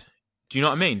draft. Do you know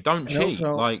what I mean? Don't And cheat.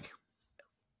 also, Like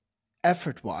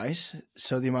effort wise,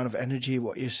 so the amount of energy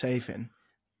what you're saving,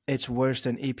 it's worse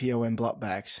than EPO and blood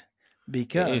bags. it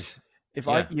Because is. if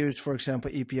I Yeah. used, for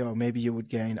example, EPO, maybe you would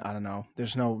gain, I don't know,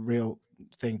 there's no real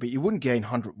thing, but you wouldn't gain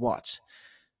 100 watts.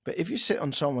 But if you sit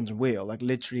on someone's wheel, like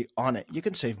literally on it, you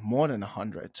can save more than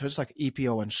 100. So it's like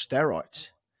EPO and steroids.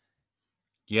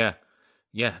 Yeah.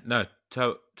 Yeah. No,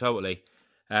 totally.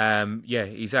 Yeah,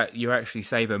 you're actually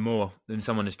saving more than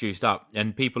someone that's juiced up.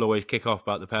 And people always kick off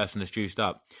about the person that's juiced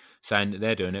up, saying that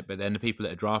they're doing it, but then the people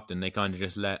that are drafting, they kind of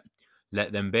just let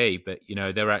them be. But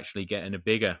they're actually getting a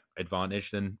bigger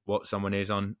advantage than what someone is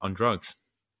on drugs.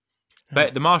 Yeah.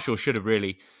 But the marshals should have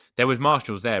really. There was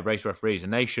marshals there, race referees,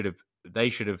 and they should have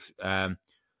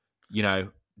you know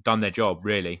done their job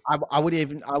really. I would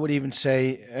even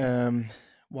say,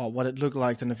 well, what it looked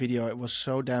like in the video, it was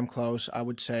so damn close. I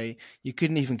would say you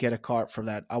couldn't even get a card for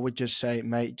that. I would just say,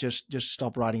 mate, just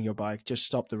stop riding your bike. Just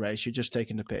stop the race. You're just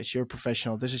taking the piss. You're a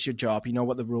professional. This is your job. You know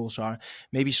what the rules are.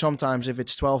 Maybe sometimes if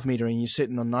it's 12 meter and you're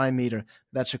sitting on 9 meter,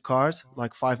 that's a card,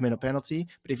 like 5 minute penalty.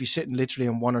 But if you're sitting literally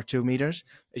on 1 or 2 meters,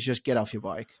 it's just get off your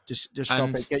bike. Just stop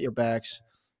And it. Get your bags.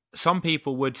 some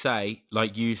people would say,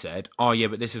 like you said, "Oh yeah,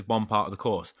 but this is one part of the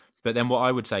course." But then what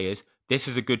I would say is, this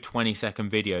is a good 20-second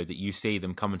video that you see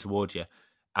them coming towards you,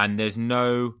 and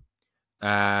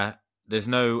uh, there's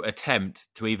no attempt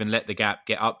to even let the gap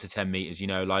get up to 10 meters.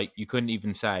 Like you couldn't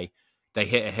even say they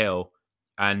hit a hill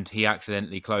and he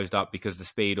accidentally closed up because the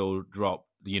speed all But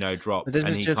dropped and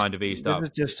he kind of eased this is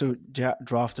up. just to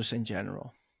drafters in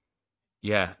general.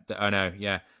 Yeah, I know.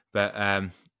 Yeah, but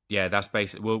yeah, that's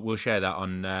basic. We'll share that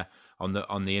on the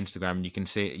Instagram, and you can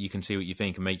see what you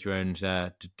think and make your own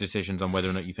decisions on whether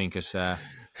or not you think it's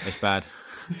bad.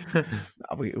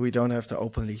 We don't have to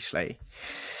openly slay.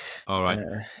 All right.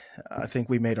 I think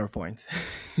we made our point.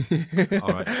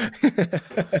 All right.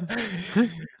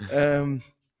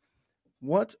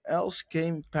 What else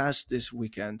came past this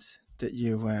weekend that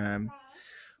you? I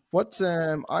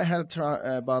had,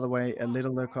 by the way, a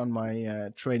little look on my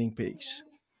training peaks,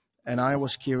 and I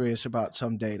was curious about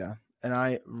some data, and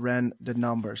I ran the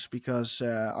numbers because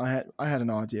I had an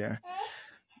idea.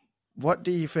 What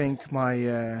do you think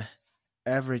my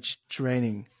average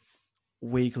training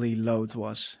weekly load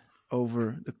was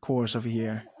over the course of a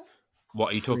year?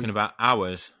 What are you talking Three about?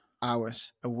 Hours?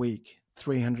 hours a week,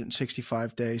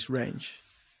 365 days range.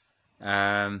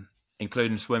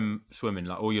 Including swimming.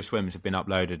 Like all your swims have been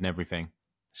uploaded and everything.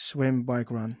 Swim,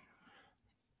 bike, run.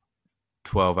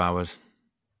 12 hours.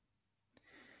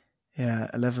 Yeah,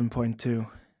 11.2.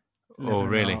 Oh,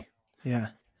 really? Yeah.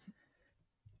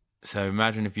 So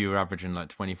imagine if you were averaging like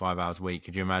 25 hours a week.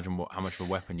 Could you imagine how much of a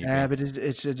weapon you'd be? But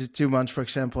it's 2 months, for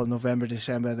example, November,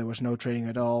 December, there was no training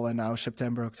at all, and now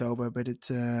September, October, but it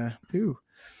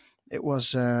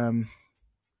was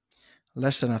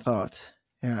less than I thought.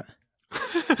 Yeah.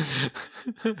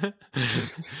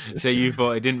 So you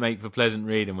thought it didn't make for pleasant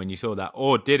reading when you saw that,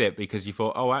 or did it because you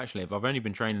thought, oh, actually, if I've only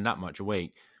been training that much a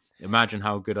week, imagine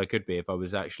how good I could be if I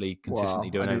was actually consistently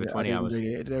doing over 20 hours.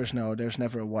 Really, there's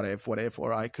never a what if,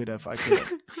 or I could have, I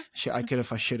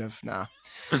should have. Nah,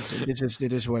 this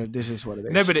is what it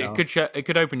is. No, but it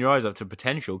could open your eyes up to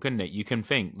potential, couldn't it? You can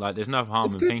think like there's no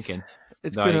harm in thinking.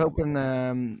 It could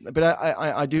open, but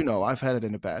I do know I've had it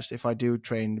in the past. If I do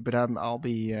train, but I'll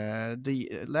be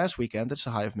the last weekend. That's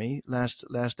the high of me. Last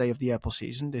day of the apple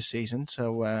season this season.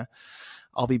 So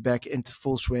I'll be back into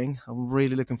full swing. I'm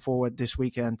really looking forward this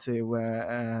weekend to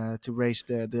race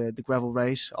the gravel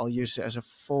race. I'll use it as a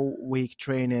full week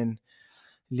training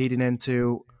leading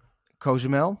into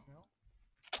Cozumel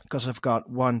because I've got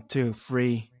 1, 2,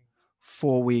 3,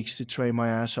 4 weeks to train my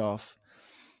ass off.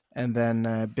 And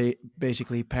then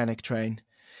basically panic train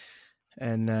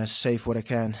and save what I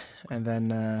can. And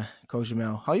then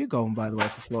Cozumel. How are you going, by the way,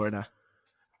 for Florida?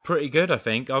 Pretty good, I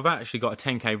think. I've actually got a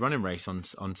 10K running race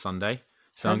on Sunday.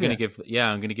 So I'm going to give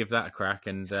that a crack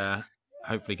and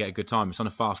hopefully get a good time. It's on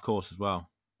a fast course as well.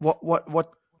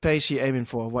 What pace are you aiming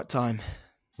for? What time?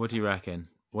 What do you reckon?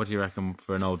 What do you reckon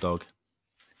for an old dog?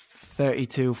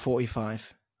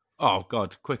 32:45. Oh,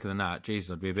 God, quicker than that.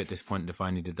 Jesus, I'd be a bit disappointed if I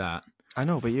only did that. I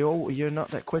know, but you're not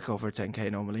that quick over a 10K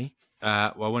normally.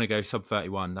 Well, I want to go sub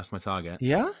 31. That's my target.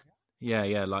 Yeah?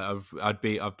 Yeah. Like I've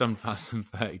done faster than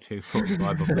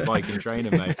 32:45 off the bike in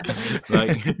training, mate.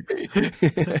 Like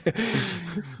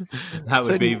that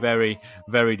would be very,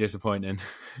 very disappointing.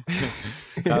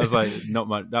 That was like not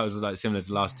much. That was like similar to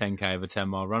the last 10K of a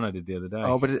 10-mile run I did the other day.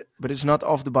 Oh, but it's not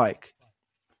off the bike.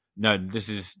 No, this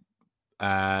is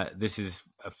a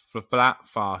flat,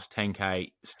 fast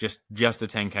 10K. It's just a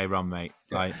 10K run, mate.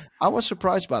 Like I was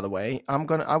surprised, by the way. I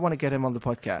want to get him on the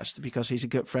podcast because he's a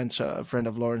good friend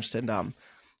of Lawrence Tandem.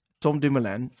 Tom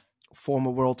Dumoulin,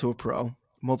 former World Tour pro,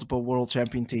 multiple world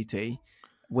champion TT,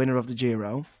 winner of the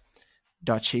Giro,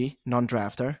 Dutchy,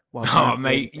 non-drafter. Oh,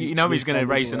 mate, you know he's going to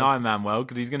race an Ironman well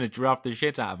because he's going to draft the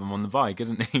shit out of him on the bike,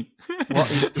 isn't he?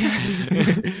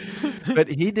 But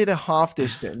he did a half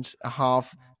distance, a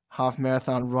half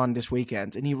marathon run this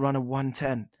weekend, and he ran a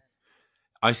 1:10.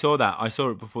 I saw that. I saw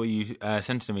it before you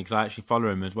sent it to me because I actually follow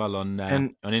him as well on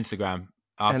Instagram.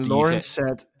 And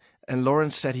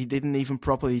Lawrence said he didn't even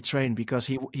properly train because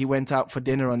he went out for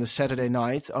dinner on the Saturday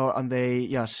night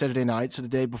Saturday night, so the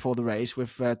day before the race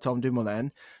with Tom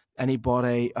Dumoulin, and he bought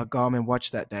a Garmin watch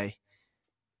that day.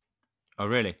 Oh,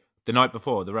 really? The night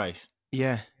before the race?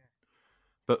 Yeah.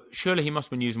 But surely he must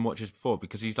have been using watches before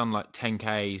because he's done like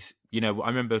 10Ks. You know, I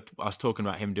remember us talking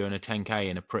about him doing a 10K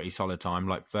in a pretty solid time,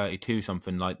 like 32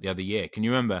 something like the other year. Can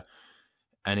you remember?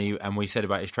 And we said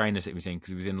about his trainers that he was in because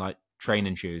he was in like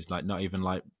training shoes, like not even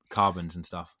like carbons and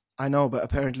stuff. I know, but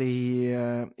apparently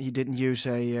he didn't use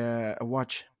a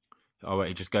watch. Oh, wait,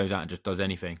 he just goes out and just does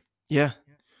anything. Yeah.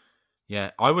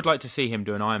 Yeah, I would like to see him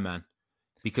do an Ironman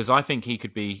because I think he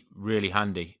could be really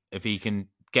handy if he can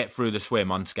get through the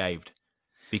swim unscathed.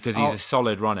 because he's a I'll,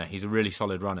 solid runner. He's a really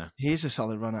solid runner. he's a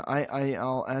solid runner.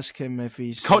 I'll ask him if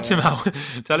he's.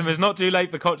 Cochamel, tell him it's not too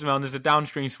late for Cochamel. And there's a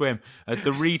downstream swim. A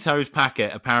Doritos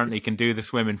packet apparently can do the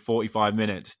swim in 45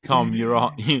 minutes. Tom, you're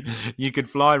on. You could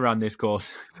fly around this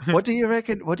course. What do you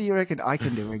reckon? What do you reckon I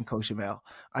can do in Cozumel?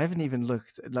 I haven't even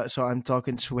looked. So I'm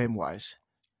talking swim wise.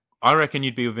 I reckon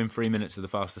you'd be within 3 minutes of the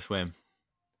fastest swim.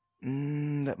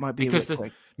 That might be Because a bit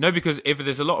quick. because if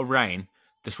there's a lot of rain,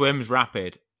 the swim's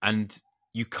rapid and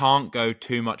you can't go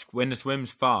too much. When the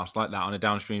swim's fast like that on a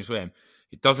downstream swim,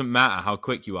 it doesn't matter how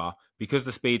quick you are because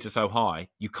the speeds are so high,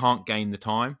 you can't gain the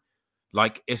time.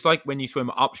 Like it's like when you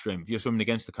swim upstream, if you're swimming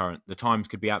against the current, the times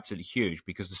could be absolutely huge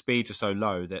because the speeds are so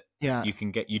low that Yeah.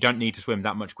 you don't need to swim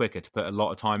that much quicker to put a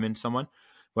lot of time into someone.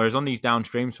 Whereas on these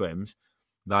downstream swims,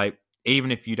 like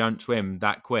even if you don't swim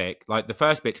that quick, like the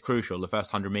first bit's crucial, the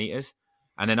first 100 meters,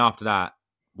 and then after that,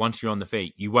 once you're on the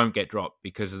feet, you won't get dropped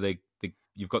because of the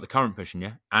you've got the current pushing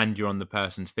you, and you're on the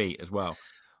person's feet as well.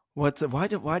 What? Why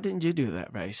didn't you do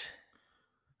that race?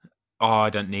 Oh, I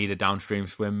don't need a downstream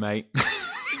swim, mate.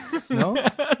 No,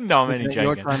 No, I'm only joking.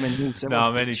 Your time in Leeds, No,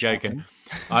 I'm only joking.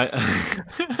 You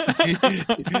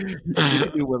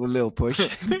could do with a little push.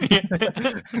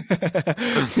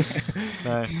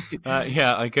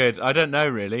 Yeah, I could. I don't know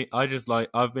really. I just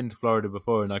I've been to Florida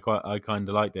before and I kind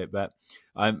of liked it, but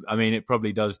I mean it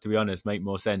probably does, to be honest, make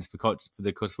more sense for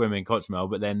the swim in Cozumel.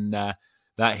 But then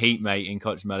that heat, mate, in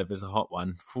Cozumel, if it's a hot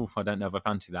one, I don't know if I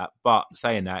fancy that. But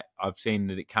saying that, I've seen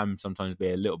that it can sometimes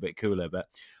be a little bit cooler. But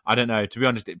I don't know. To be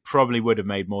honest, it probably would have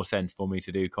made more sense for me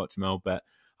to do Cozumel, but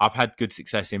I've had good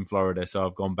success in Florida, so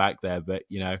I've gone back there. But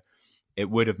it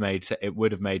would have made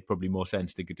probably more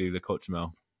sense to do the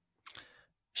Cozumel.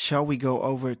 Shall we go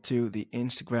over to the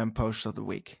Instagram post of the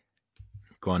week?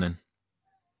 Go on in.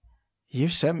 You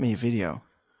sent me a video.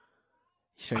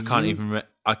 So I can't even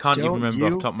remember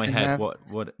off the top of my head what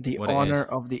the what honor it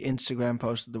is. of the Instagram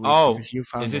post of the week. Oh, because you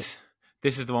found this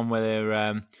is the one where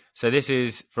they're so this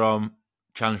is from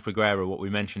Challenge Peguera, what we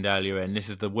mentioned earlier, and this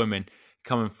is the women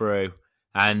coming through,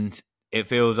 and it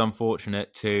feels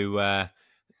unfortunate to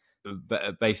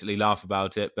basically laugh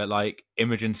about it, but like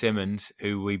Imogen Simmons,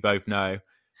 who we both know,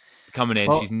 coming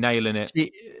in, she's nailing it.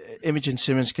 Imogen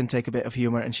Simmons can take a bit of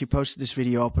humor, and she posted this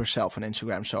video up herself on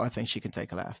Instagram, so I think she can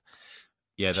take a laugh.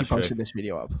 Yeah, that's she posted true. this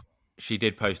video up. She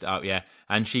did post it up, yeah,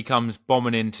 and she comes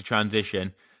bombing into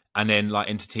transition and then like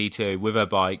into T2 with her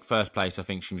bike, first place I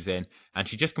think she was in, and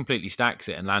she just completely stacks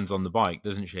it and lands on the bike,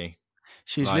 doesn't she?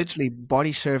 She's literally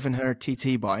body surfing her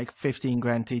TT bike, 15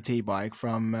 grand TT bike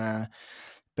from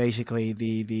basically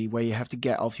the way you have to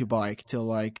get off your bike till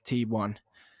like T1.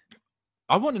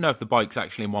 I want to know if the bike's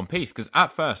actually in one piece, because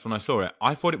at first when I saw it,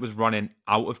 I thought it was running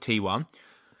out of T1.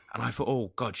 And I thought,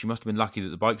 oh, God, she must have been lucky that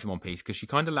the bike's in one piece, because she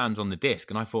kind of lands on the disc.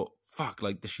 And I thought, fuck,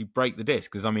 like, does she break the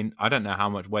disc? Because, I mean, I don't know how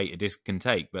much weight a disc can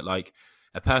take, but, like,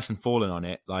 a person falling on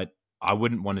it, like, I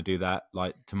wouldn't want to do that,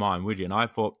 like, to mine, would you? And I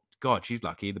thought, God, she's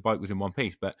lucky the bike was in one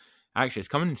piece. But actually, it's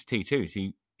coming into T2.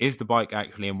 So is the bike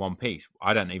actually in one piece?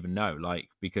 I don't even know, like,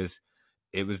 because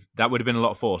that would have been a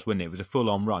lot of force, wouldn't it? It was a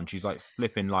full-on run. She's, like,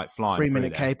 flipping, like, flying.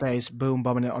 3-minute K-pace, boom,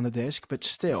 bombing it on the disc. But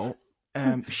still...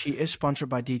 she is sponsored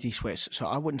by DT Swiss, so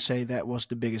I wouldn't say that was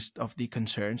the biggest of the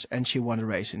concerns, and she won the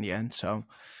race in the end. So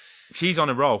she's on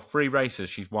a roll. 3 races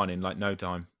she's won in like no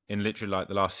time, in literally like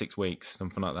the last 6 weeks,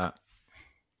 something like that.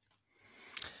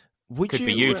 Could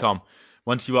be you, Tom.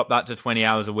 Once you up that to 20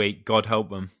 hours a week, God help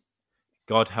them.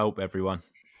 God help everyone.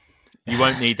 You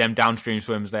won't need them downstream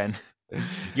swims then.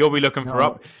 You'll be looking for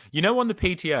up. On the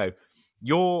PTO,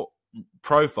 your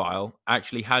profile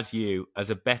actually has you as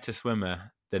a better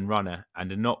swimmer than runner,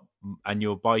 and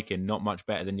you're biking not much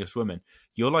better than you're swimming.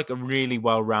 You're like a really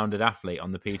well-rounded athlete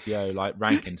on the PTO like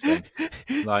rankings thing.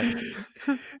 Like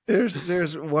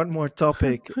there's one more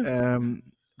topic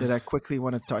that I quickly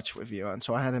want to touch with you on.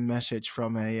 So I had a message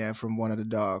from one of the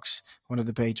dogs, one of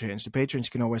the patrons. The patrons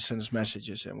can always send us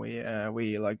messages, and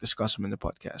we like discuss them in the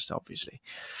podcast, obviously.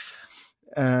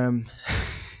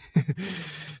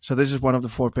 So this is one of the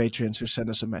 4 patrons who sent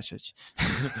us a message.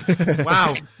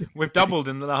 Wow, we've doubled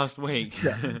in the last week.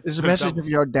 Yeah. This is a message of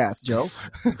your dad, Joe.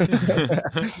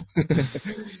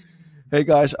 Hey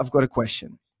guys, I've got a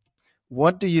question.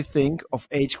 What do you think of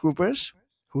age groupers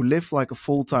who live like a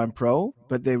full-time pro,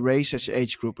 but they race as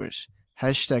age groupers?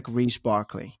 # Reese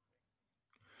Barkley.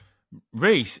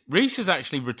 Reese is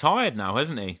actually retired now,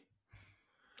 hasn't he?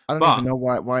 I don't even know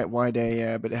why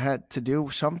they, but it had to do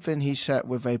something he said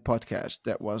with a podcast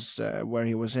that was where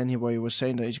he was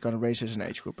saying that he's going to race as an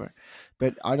age grouper.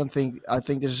 But I think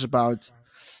this is about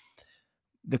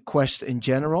the quest in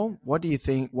general. What do you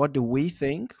think? What do we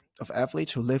think of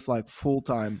athletes who live like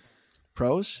full-time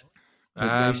pros, with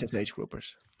Um, races age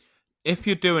groupers? if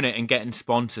you're doing it and getting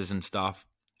sponsors and stuff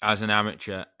as an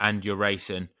amateur, and you're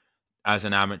racing as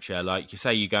an amateur, like you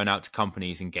say, you're going out to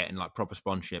companies and getting like proper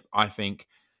sponsorship, I think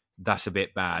that's a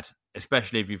bit bad,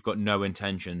 especially if you've got no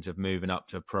intentions of moving up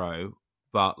to pro.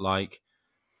 But like,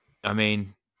 I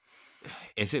mean,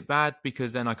 is it bad?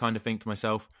 Because then I kind of think to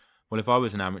myself, well, if I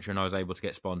was an amateur and I was able to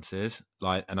get sponsors,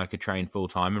 like, and I could train full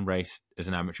time and race as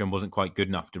an amateur and wasn't quite good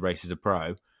enough to race as a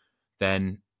pro,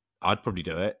 then I'd probably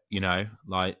do it.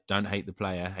 Like, don't hate the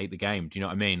player, hate the game. Do you know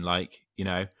what I mean? Like,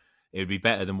 it would be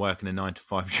better than working a 9 to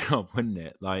 5 job, wouldn't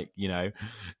it? Like,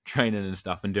 training and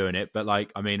stuff and doing it. But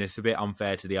like, I mean, it's a bit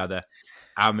unfair to the other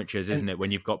amateurs, And isn't it?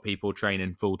 When you've got people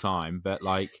training full time, but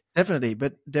like, definitely,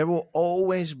 but there will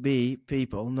always be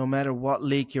people, no matter what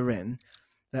league you're in,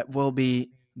 that will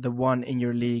be the one in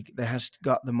your league that has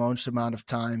got the most amount of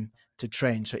time to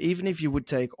train. So even if you would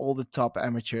take all the top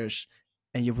amateurs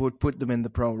and you would put them in the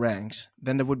pro ranks,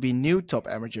 then there would be new top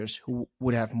amateurs who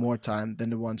would have more time than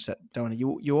the ones that don't.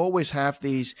 You always have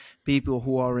these people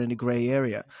who are in the gray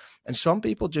area, and some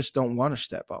people just don't want to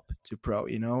step up to pro.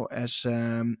 As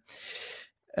um,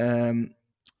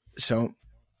 so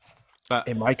but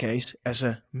in my case, as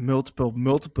a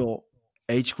multiple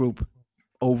age group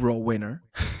overall winner,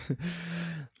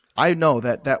 I know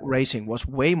that racing was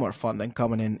way more fun than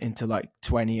coming into like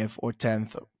 20th or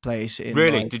 10th place in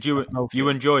really, like did a you pro you field.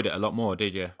 enjoyed it a lot more?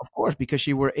 Did you? Of course, because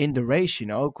you were in the race,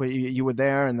 you were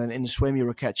there, and then in the swim you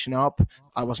were catching up.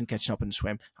 I wasn't catching up in the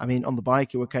swim. I mean, on the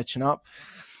bike you were catching up,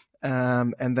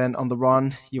 and then on the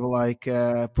run you were like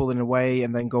pulling away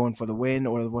and then going for the win,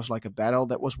 or it was like a battle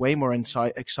that was way more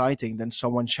exciting than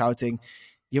someone shouting,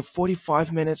 "You're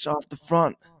 45 minutes off the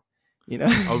front," you know.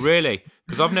 Oh, really?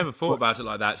 Because I've never thought about it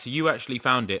like that. So you actually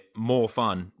found it more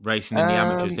fun racing in the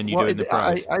amateurs than you Well, do in the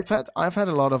pros? I've had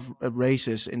a lot of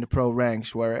races in the pro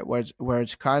ranks where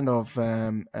it's kind of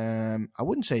I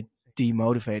wouldn't say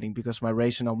demotivating, because my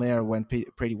race in Almere went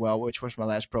pretty well, which was my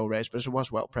last pro race, but it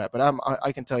was well prepped. But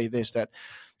I can tell you this, that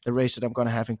the race that I'm going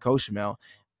to have in Cozumel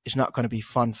is not going to be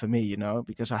fun for me,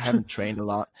 because I haven't trained a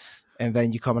lot. And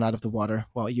then you're coming out of the water.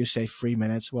 Well, you say 3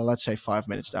 minutes. Well, let's say 5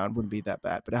 minutes down. Wouldn't be that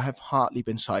bad. But I have hardly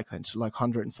been cycling. So like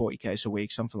 140 Ks a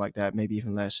week, something like that, maybe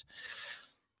even less.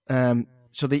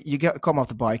 So that you come off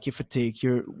the bike, you're fatigued,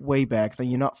 you're way back, then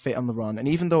you're not fit on the run. And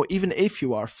even if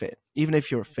you are fit, even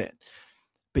if you're fit,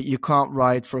 but you can't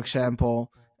ride, for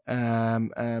example,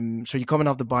 so you're coming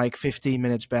off the bike 15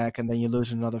 minutes back, and then you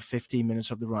lose another 15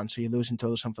 minutes of the run. So you lose in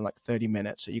total something like 30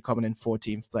 minutes. So you're coming in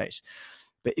 14th place.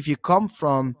 But if you come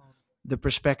from the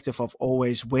perspective of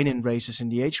always winning races in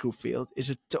the age group field, is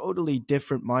a totally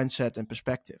different mindset and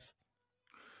perspective.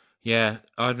 Yeah,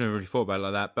 I've never really thought about it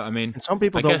like that. But I mean, And some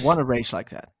people I don't want guess, to race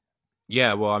like that.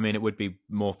 yeah, well, I mean, it would be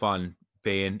more fun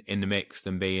being in the mix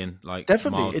than being like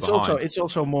Definitely, miles it's also behind. it's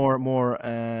also more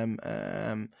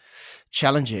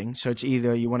challenging. So it's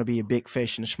either you want to be a big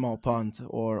fish in a small pond,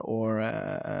 or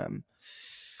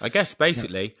I guess yeah,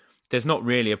 basically there's not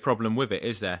really a problem with it,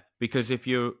 is there? Because if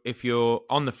you're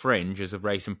on the fringe as a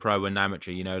racing pro and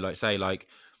amateur, like say like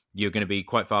you're going to be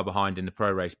quite far behind in the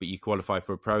pro race, but you qualify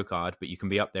for a pro card, but you can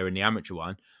be up there in the amateur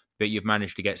one, but you've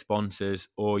managed to get sponsors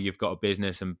or you've got a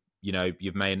business and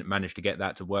you've managed to get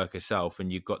that to work yourself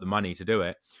and you've got the money to do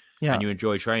it yeah, and you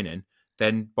enjoy training,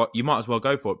 then but you might as well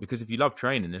go for it because if you love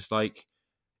training, it's like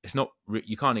it's not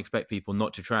you can't expect people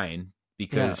not to train yeah.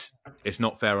 because it's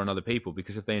not fair on other people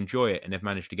because if they enjoy it and they've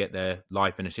managed to get their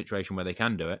life in a situation where they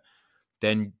can do it,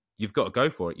 then you've got to go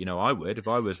for it. I would if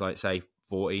I was like say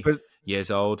 40 But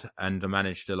years old and I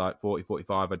managed to like 40,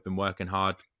 45, I'd been working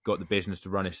hard, got the business to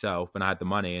run itself and I had the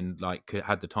money and like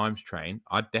had the time to train,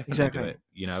 I'd definitely do exactly.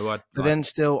 it. I'd But like, then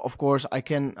still, of course, I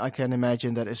can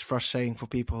imagine that it's frustrating for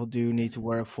people who do need to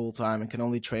work full time and can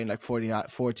only train like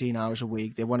 14 hours a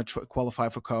week. They want to qualify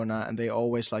for Kona, and they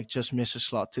always like just miss a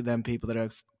slot to them people that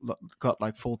have got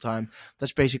like full time.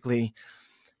 That's basically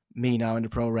me now in the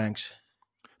pro ranks.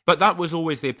 but that was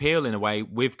always the appeal in a way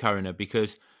with Kona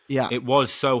because Yeah, it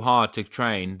was so hard to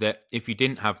train that if you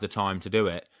didn't have the time to do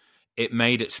it, it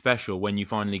made it special when you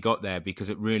finally got there because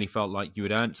it really felt like you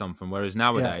had earned something. Whereas yeah.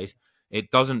 nowadays, it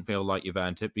doesn't feel like you've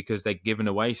earned it because they're giving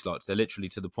away slots. They're literally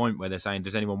to the point where they're saying,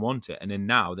 does anyone want it? And then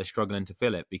now they're struggling to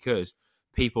fill it because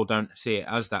people don't see it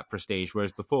as that prestige.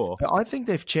 Whereas before, But I think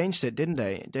they've changed it, didn't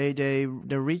they?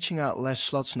 They're reaching out less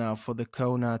slots now for the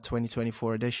Kona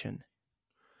 2024 edition.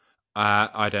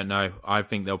 I don't know. I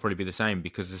think they'll probably be the same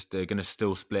because they're going to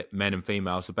still split men and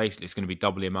females. So basically, it's going to be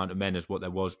double the amount of men as what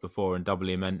there was before, and double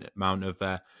the amount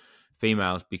of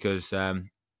females because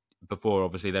before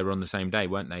obviously they were on the same day,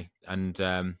 weren't they? And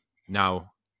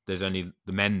now there's only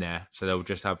the men there, so they'll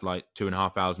just have like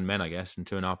 2,500 men, I guess, and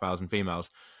 2,500 females.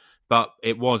 But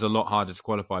it was a lot harder to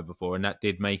qualify before, and that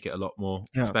did make it a lot more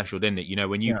Yeah, special, didn't it? You know,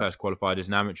 when you yeah, first qualified as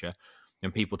an amateur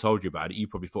and people told you about it, you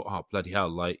probably thought, oh, bloody hell,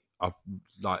 like I've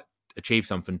like achieved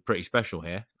something pretty special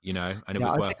here, you know, and it yeah.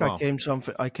 was I think I worthwhile. came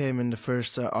something. I came in the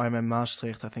first Ironman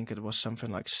Maastricht. I think it was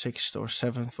something like sixth or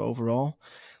seventh overall,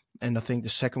 and I think the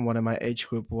second one in my age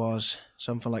group was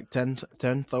something like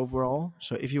tenth overall.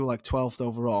 So if you were like 12th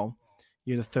overall,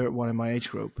 you're the third one in my age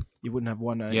group. You wouldn't have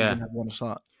won. You Yeah. wouldn't have won a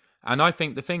slot. And I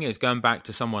think the thing is, going back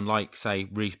to someone like, say,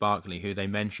 Reece Barkley, who they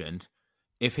mentioned,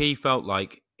 if he felt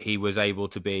like he was able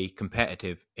to be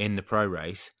competitive in the pro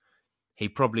race, he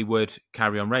probably would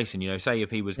carry on racing. You know, say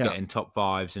if he was Yeah. getting top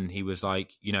fives and he was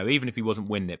like, you know, even if he wasn't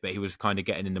winning it, but he was kind of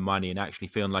getting in the money and actually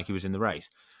feeling like he was in the race,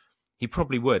 he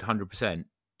probably would 100%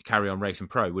 carry on racing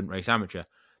pro, wouldn't race amateur.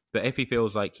 But if he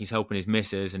feels like he's helping his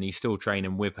missus and he's still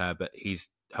training with her, but he's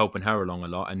helping her along a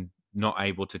lot and not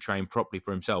able to train properly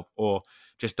for himself, or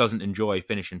just doesn't enjoy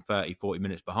finishing 30, 40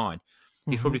 minutes behind,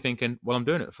 he's Hmm. probably thinking, well, I'm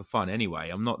doing it for fun anyway.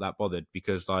 I'm not that bothered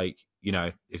because, like, you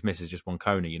know, his missus just won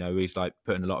Kona, you know, he's like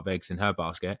putting a lot of eggs in her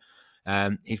basket.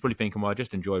 He's probably thinking, well, I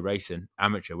just enjoy racing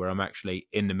amateur where I'm actually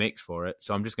in the mix for it.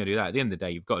 So I'm just going to do that. At the end of the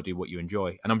day, you've got to do what you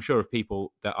enjoy. And I'm sure of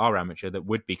people that are amateur that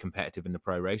would be competitive in the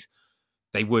pro race,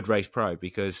 they would race pro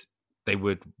because they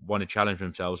would want to challenge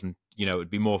themselves. And, you know, it'd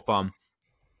be more fun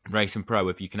racing pro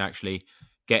if you can actually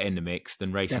get in the mix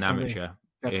than racing Definitely, amateur,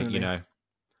 you definitely, know.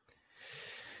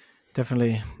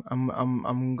 definitely.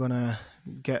 I'm gonna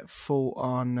get full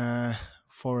on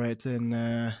for it in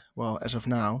well, as of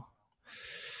now.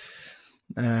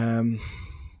 Um,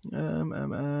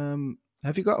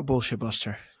 have you got a bullshit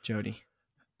buster, Jody?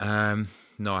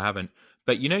 No, I haven't.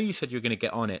 But you know, you said you were going to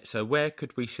get on it. So where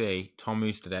could we see Tom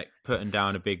Oosterdijk putting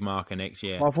down a big marker next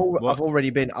year? Well, I've What? already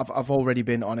been I've already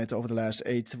been on it over the last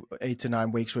 8 to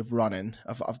 9 weeks with running.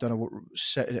 I've done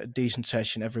a decent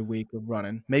session every week with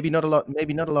running. Maybe not a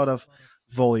lot of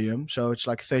volume. So it's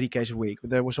like 30Ks a week.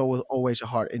 But there was always a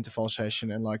hard interval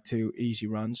session and like 2 easy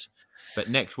runs. But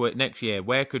next year,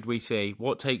 where could we see?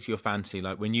 What takes your fancy?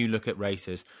 Like when you look at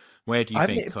races, where do you I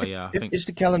haven't think? Oh yeah, I if think. is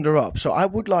the calendar up. So I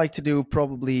would like to do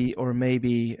probably or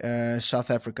maybe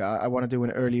South Africa. I want to do an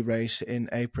early race in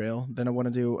April. Then I want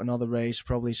to do another race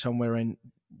probably somewhere in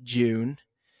June,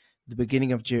 the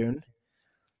beginning of June.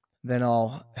 Then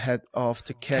I'll head off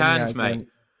to Kenya Cairns, mate. again.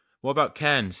 What about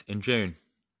Cairns in June?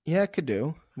 Yeah, I could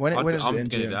do. When is it I'm in going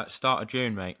to do June? that. Start of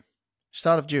June, mate.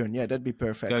 Start of June. Yeah, that'd be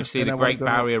perfect. Go Because see then the I want to Great go.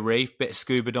 Barrier Reef, bit of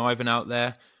scuba diving out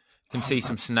there. Can Um, see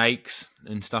some snakes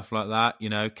and stuff like that. You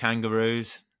know,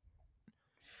 kangaroos,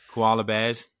 koala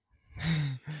bears.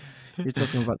 you're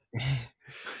talking about.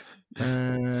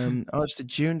 Oh, it's the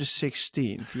June the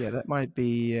 16th. Yeah, that might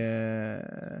be.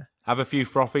 Have a few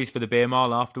frothies for the beer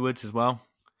mile afterwards as well.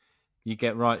 You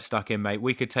get right stuck in, mate.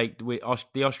 We could take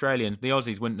the Australians, the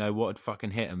Aussies wouldn't know what would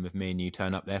fucking hit them if me and you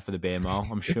turn up there for the beer mile.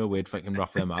 I'm sure we'd fucking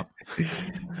rough them up.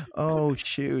 Oh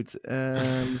shoot!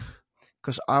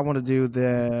 Because I want to do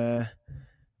the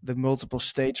multiple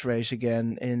stage race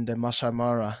again in the Masai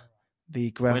Mara, the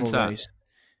gravel When's that? race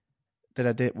that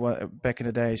I did back in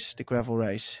the days, the gravel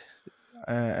race.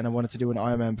 And I wanted to do an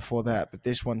Ironman before that, but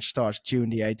this one starts June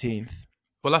the 18th.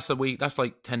 Well, that's the week. That's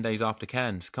like 10 days after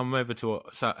Cairns. Come over to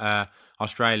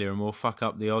Australia and we'll fuck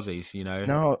up the Aussies. You know.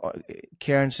 No,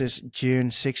 Cairns is June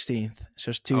 16th, so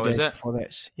it's two Oh, is days it? before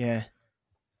this. Yeah.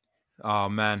 Oh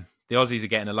man, the Aussies are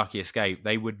getting a lucky escape.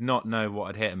 They would not know what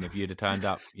had hit them if you'd have turned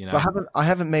up. You But know. I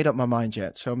haven't made up my mind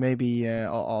yet, so maybe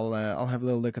I'll have a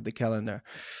little look at the calendar.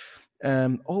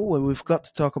 Well, we've got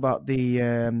to talk about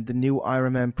the new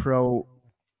Ironman Pro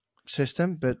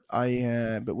system, but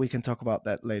we can talk about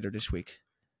that later this week.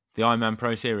 The Ironman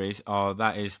Pro Series. Oh,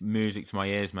 that is music to my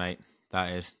ears, mate. That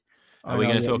is. Are I we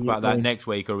know going to talk you're about that going. next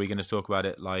week, or are we going to talk about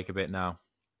it like a bit now?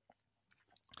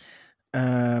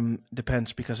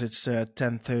 Depends because it's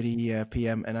 10:30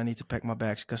 p.m. and I need to pack my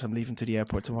bags because I'm leaving to the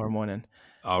airport tomorrow morning.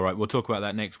 All right, we'll talk about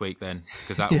that next week then,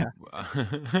 because that.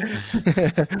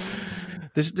 Yeah.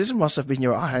 This must have been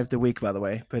your high of the week, by the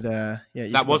way. But yeah,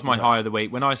 you That was forgot my about. high of the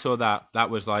week. When I saw that, that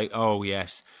was like, oh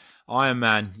yes, Iron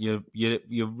Man, you're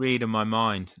reading my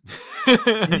mind.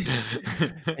 And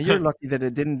you're lucky that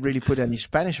it didn't really put any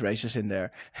Spanish races in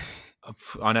there.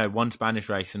 I know one Spanish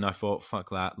race, and I thought,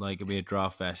 fuck that, like it'd be a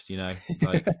draft fest, you know,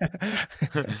 like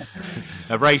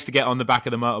a race to get on the back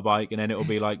of the motorbike, and then it'll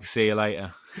be like, see you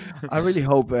later. I really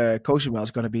hope Cozumel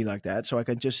is going to be like that, so I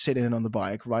can just sit in on the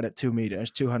bike, ride at 2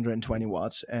 meters, 220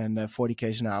 watts, and 40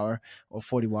 k's an hour or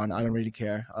 41. I don't really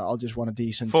care. I'll just want a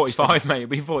decent steady. 45, mate. It'll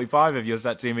be 45 if you're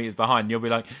sat 2 meters behind. You'll be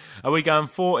like, are we going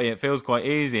 40? It feels quite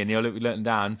easy. And you'll be looking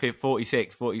down,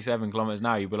 46, 47 kilometers an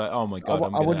hour. You'll be like, oh my God,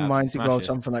 I'm I going to wouldn't absolutely mind to smash go this.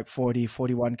 something like 40,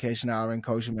 41 k's an hour in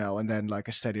Cozumel and then like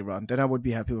a steady run. Then I would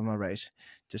be happy with my race.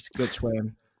 Just a good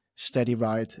swim, steady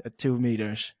ride at 2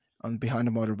 meters on behind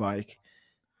a motorbike.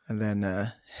 And then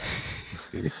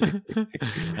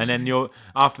And then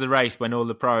after the race, when all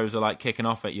the pros are like kicking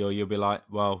off at you, you'll be like,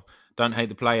 well, don't hate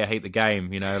the player, hate the game.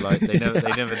 Like they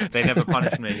never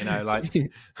punished me. Like the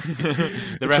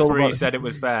it's all referee about. said it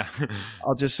was fair.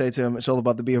 I'll just say to him, it's all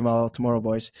about the beer mile tomorrow,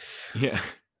 boys. Yeah.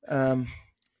 But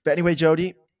anyway,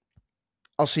 Jody,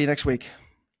 I'll see you next week.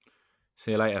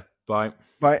 See you later. Bye.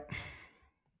 Bye.